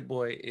Catholic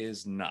boy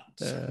is not.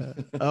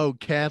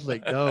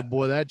 Catholic. Oh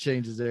boy, that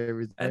changes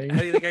everything. How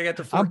do you think I got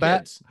to 4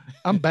 kids?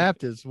 I'm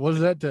Baptist. What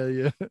does that tell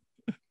you?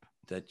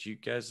 That you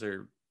guys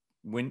are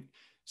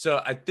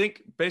So I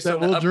think based that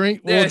on we'll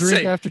drink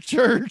after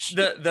church.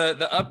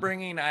 The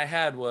upbringing I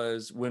had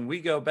was when we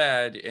go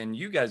bad and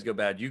you guys go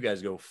bad, you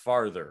guys go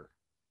farther.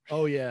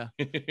 Oh yeah.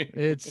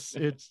 It's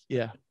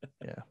yeah.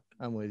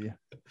 I'm with you.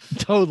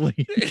 Totally.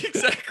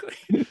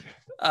 Exactly.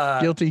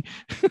 Guilty.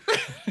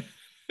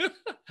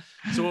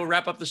 So we'll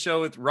wrap up the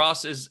show with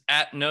Ross is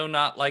at No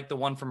Not Like the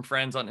One from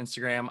Friends on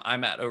Instagram.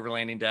 I'm at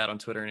Overlanding Dad on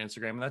Twitter and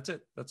Instagram. And that's it.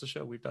 That's the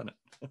show. We've done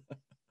it.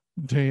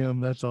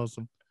 Damn, that's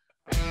awesome.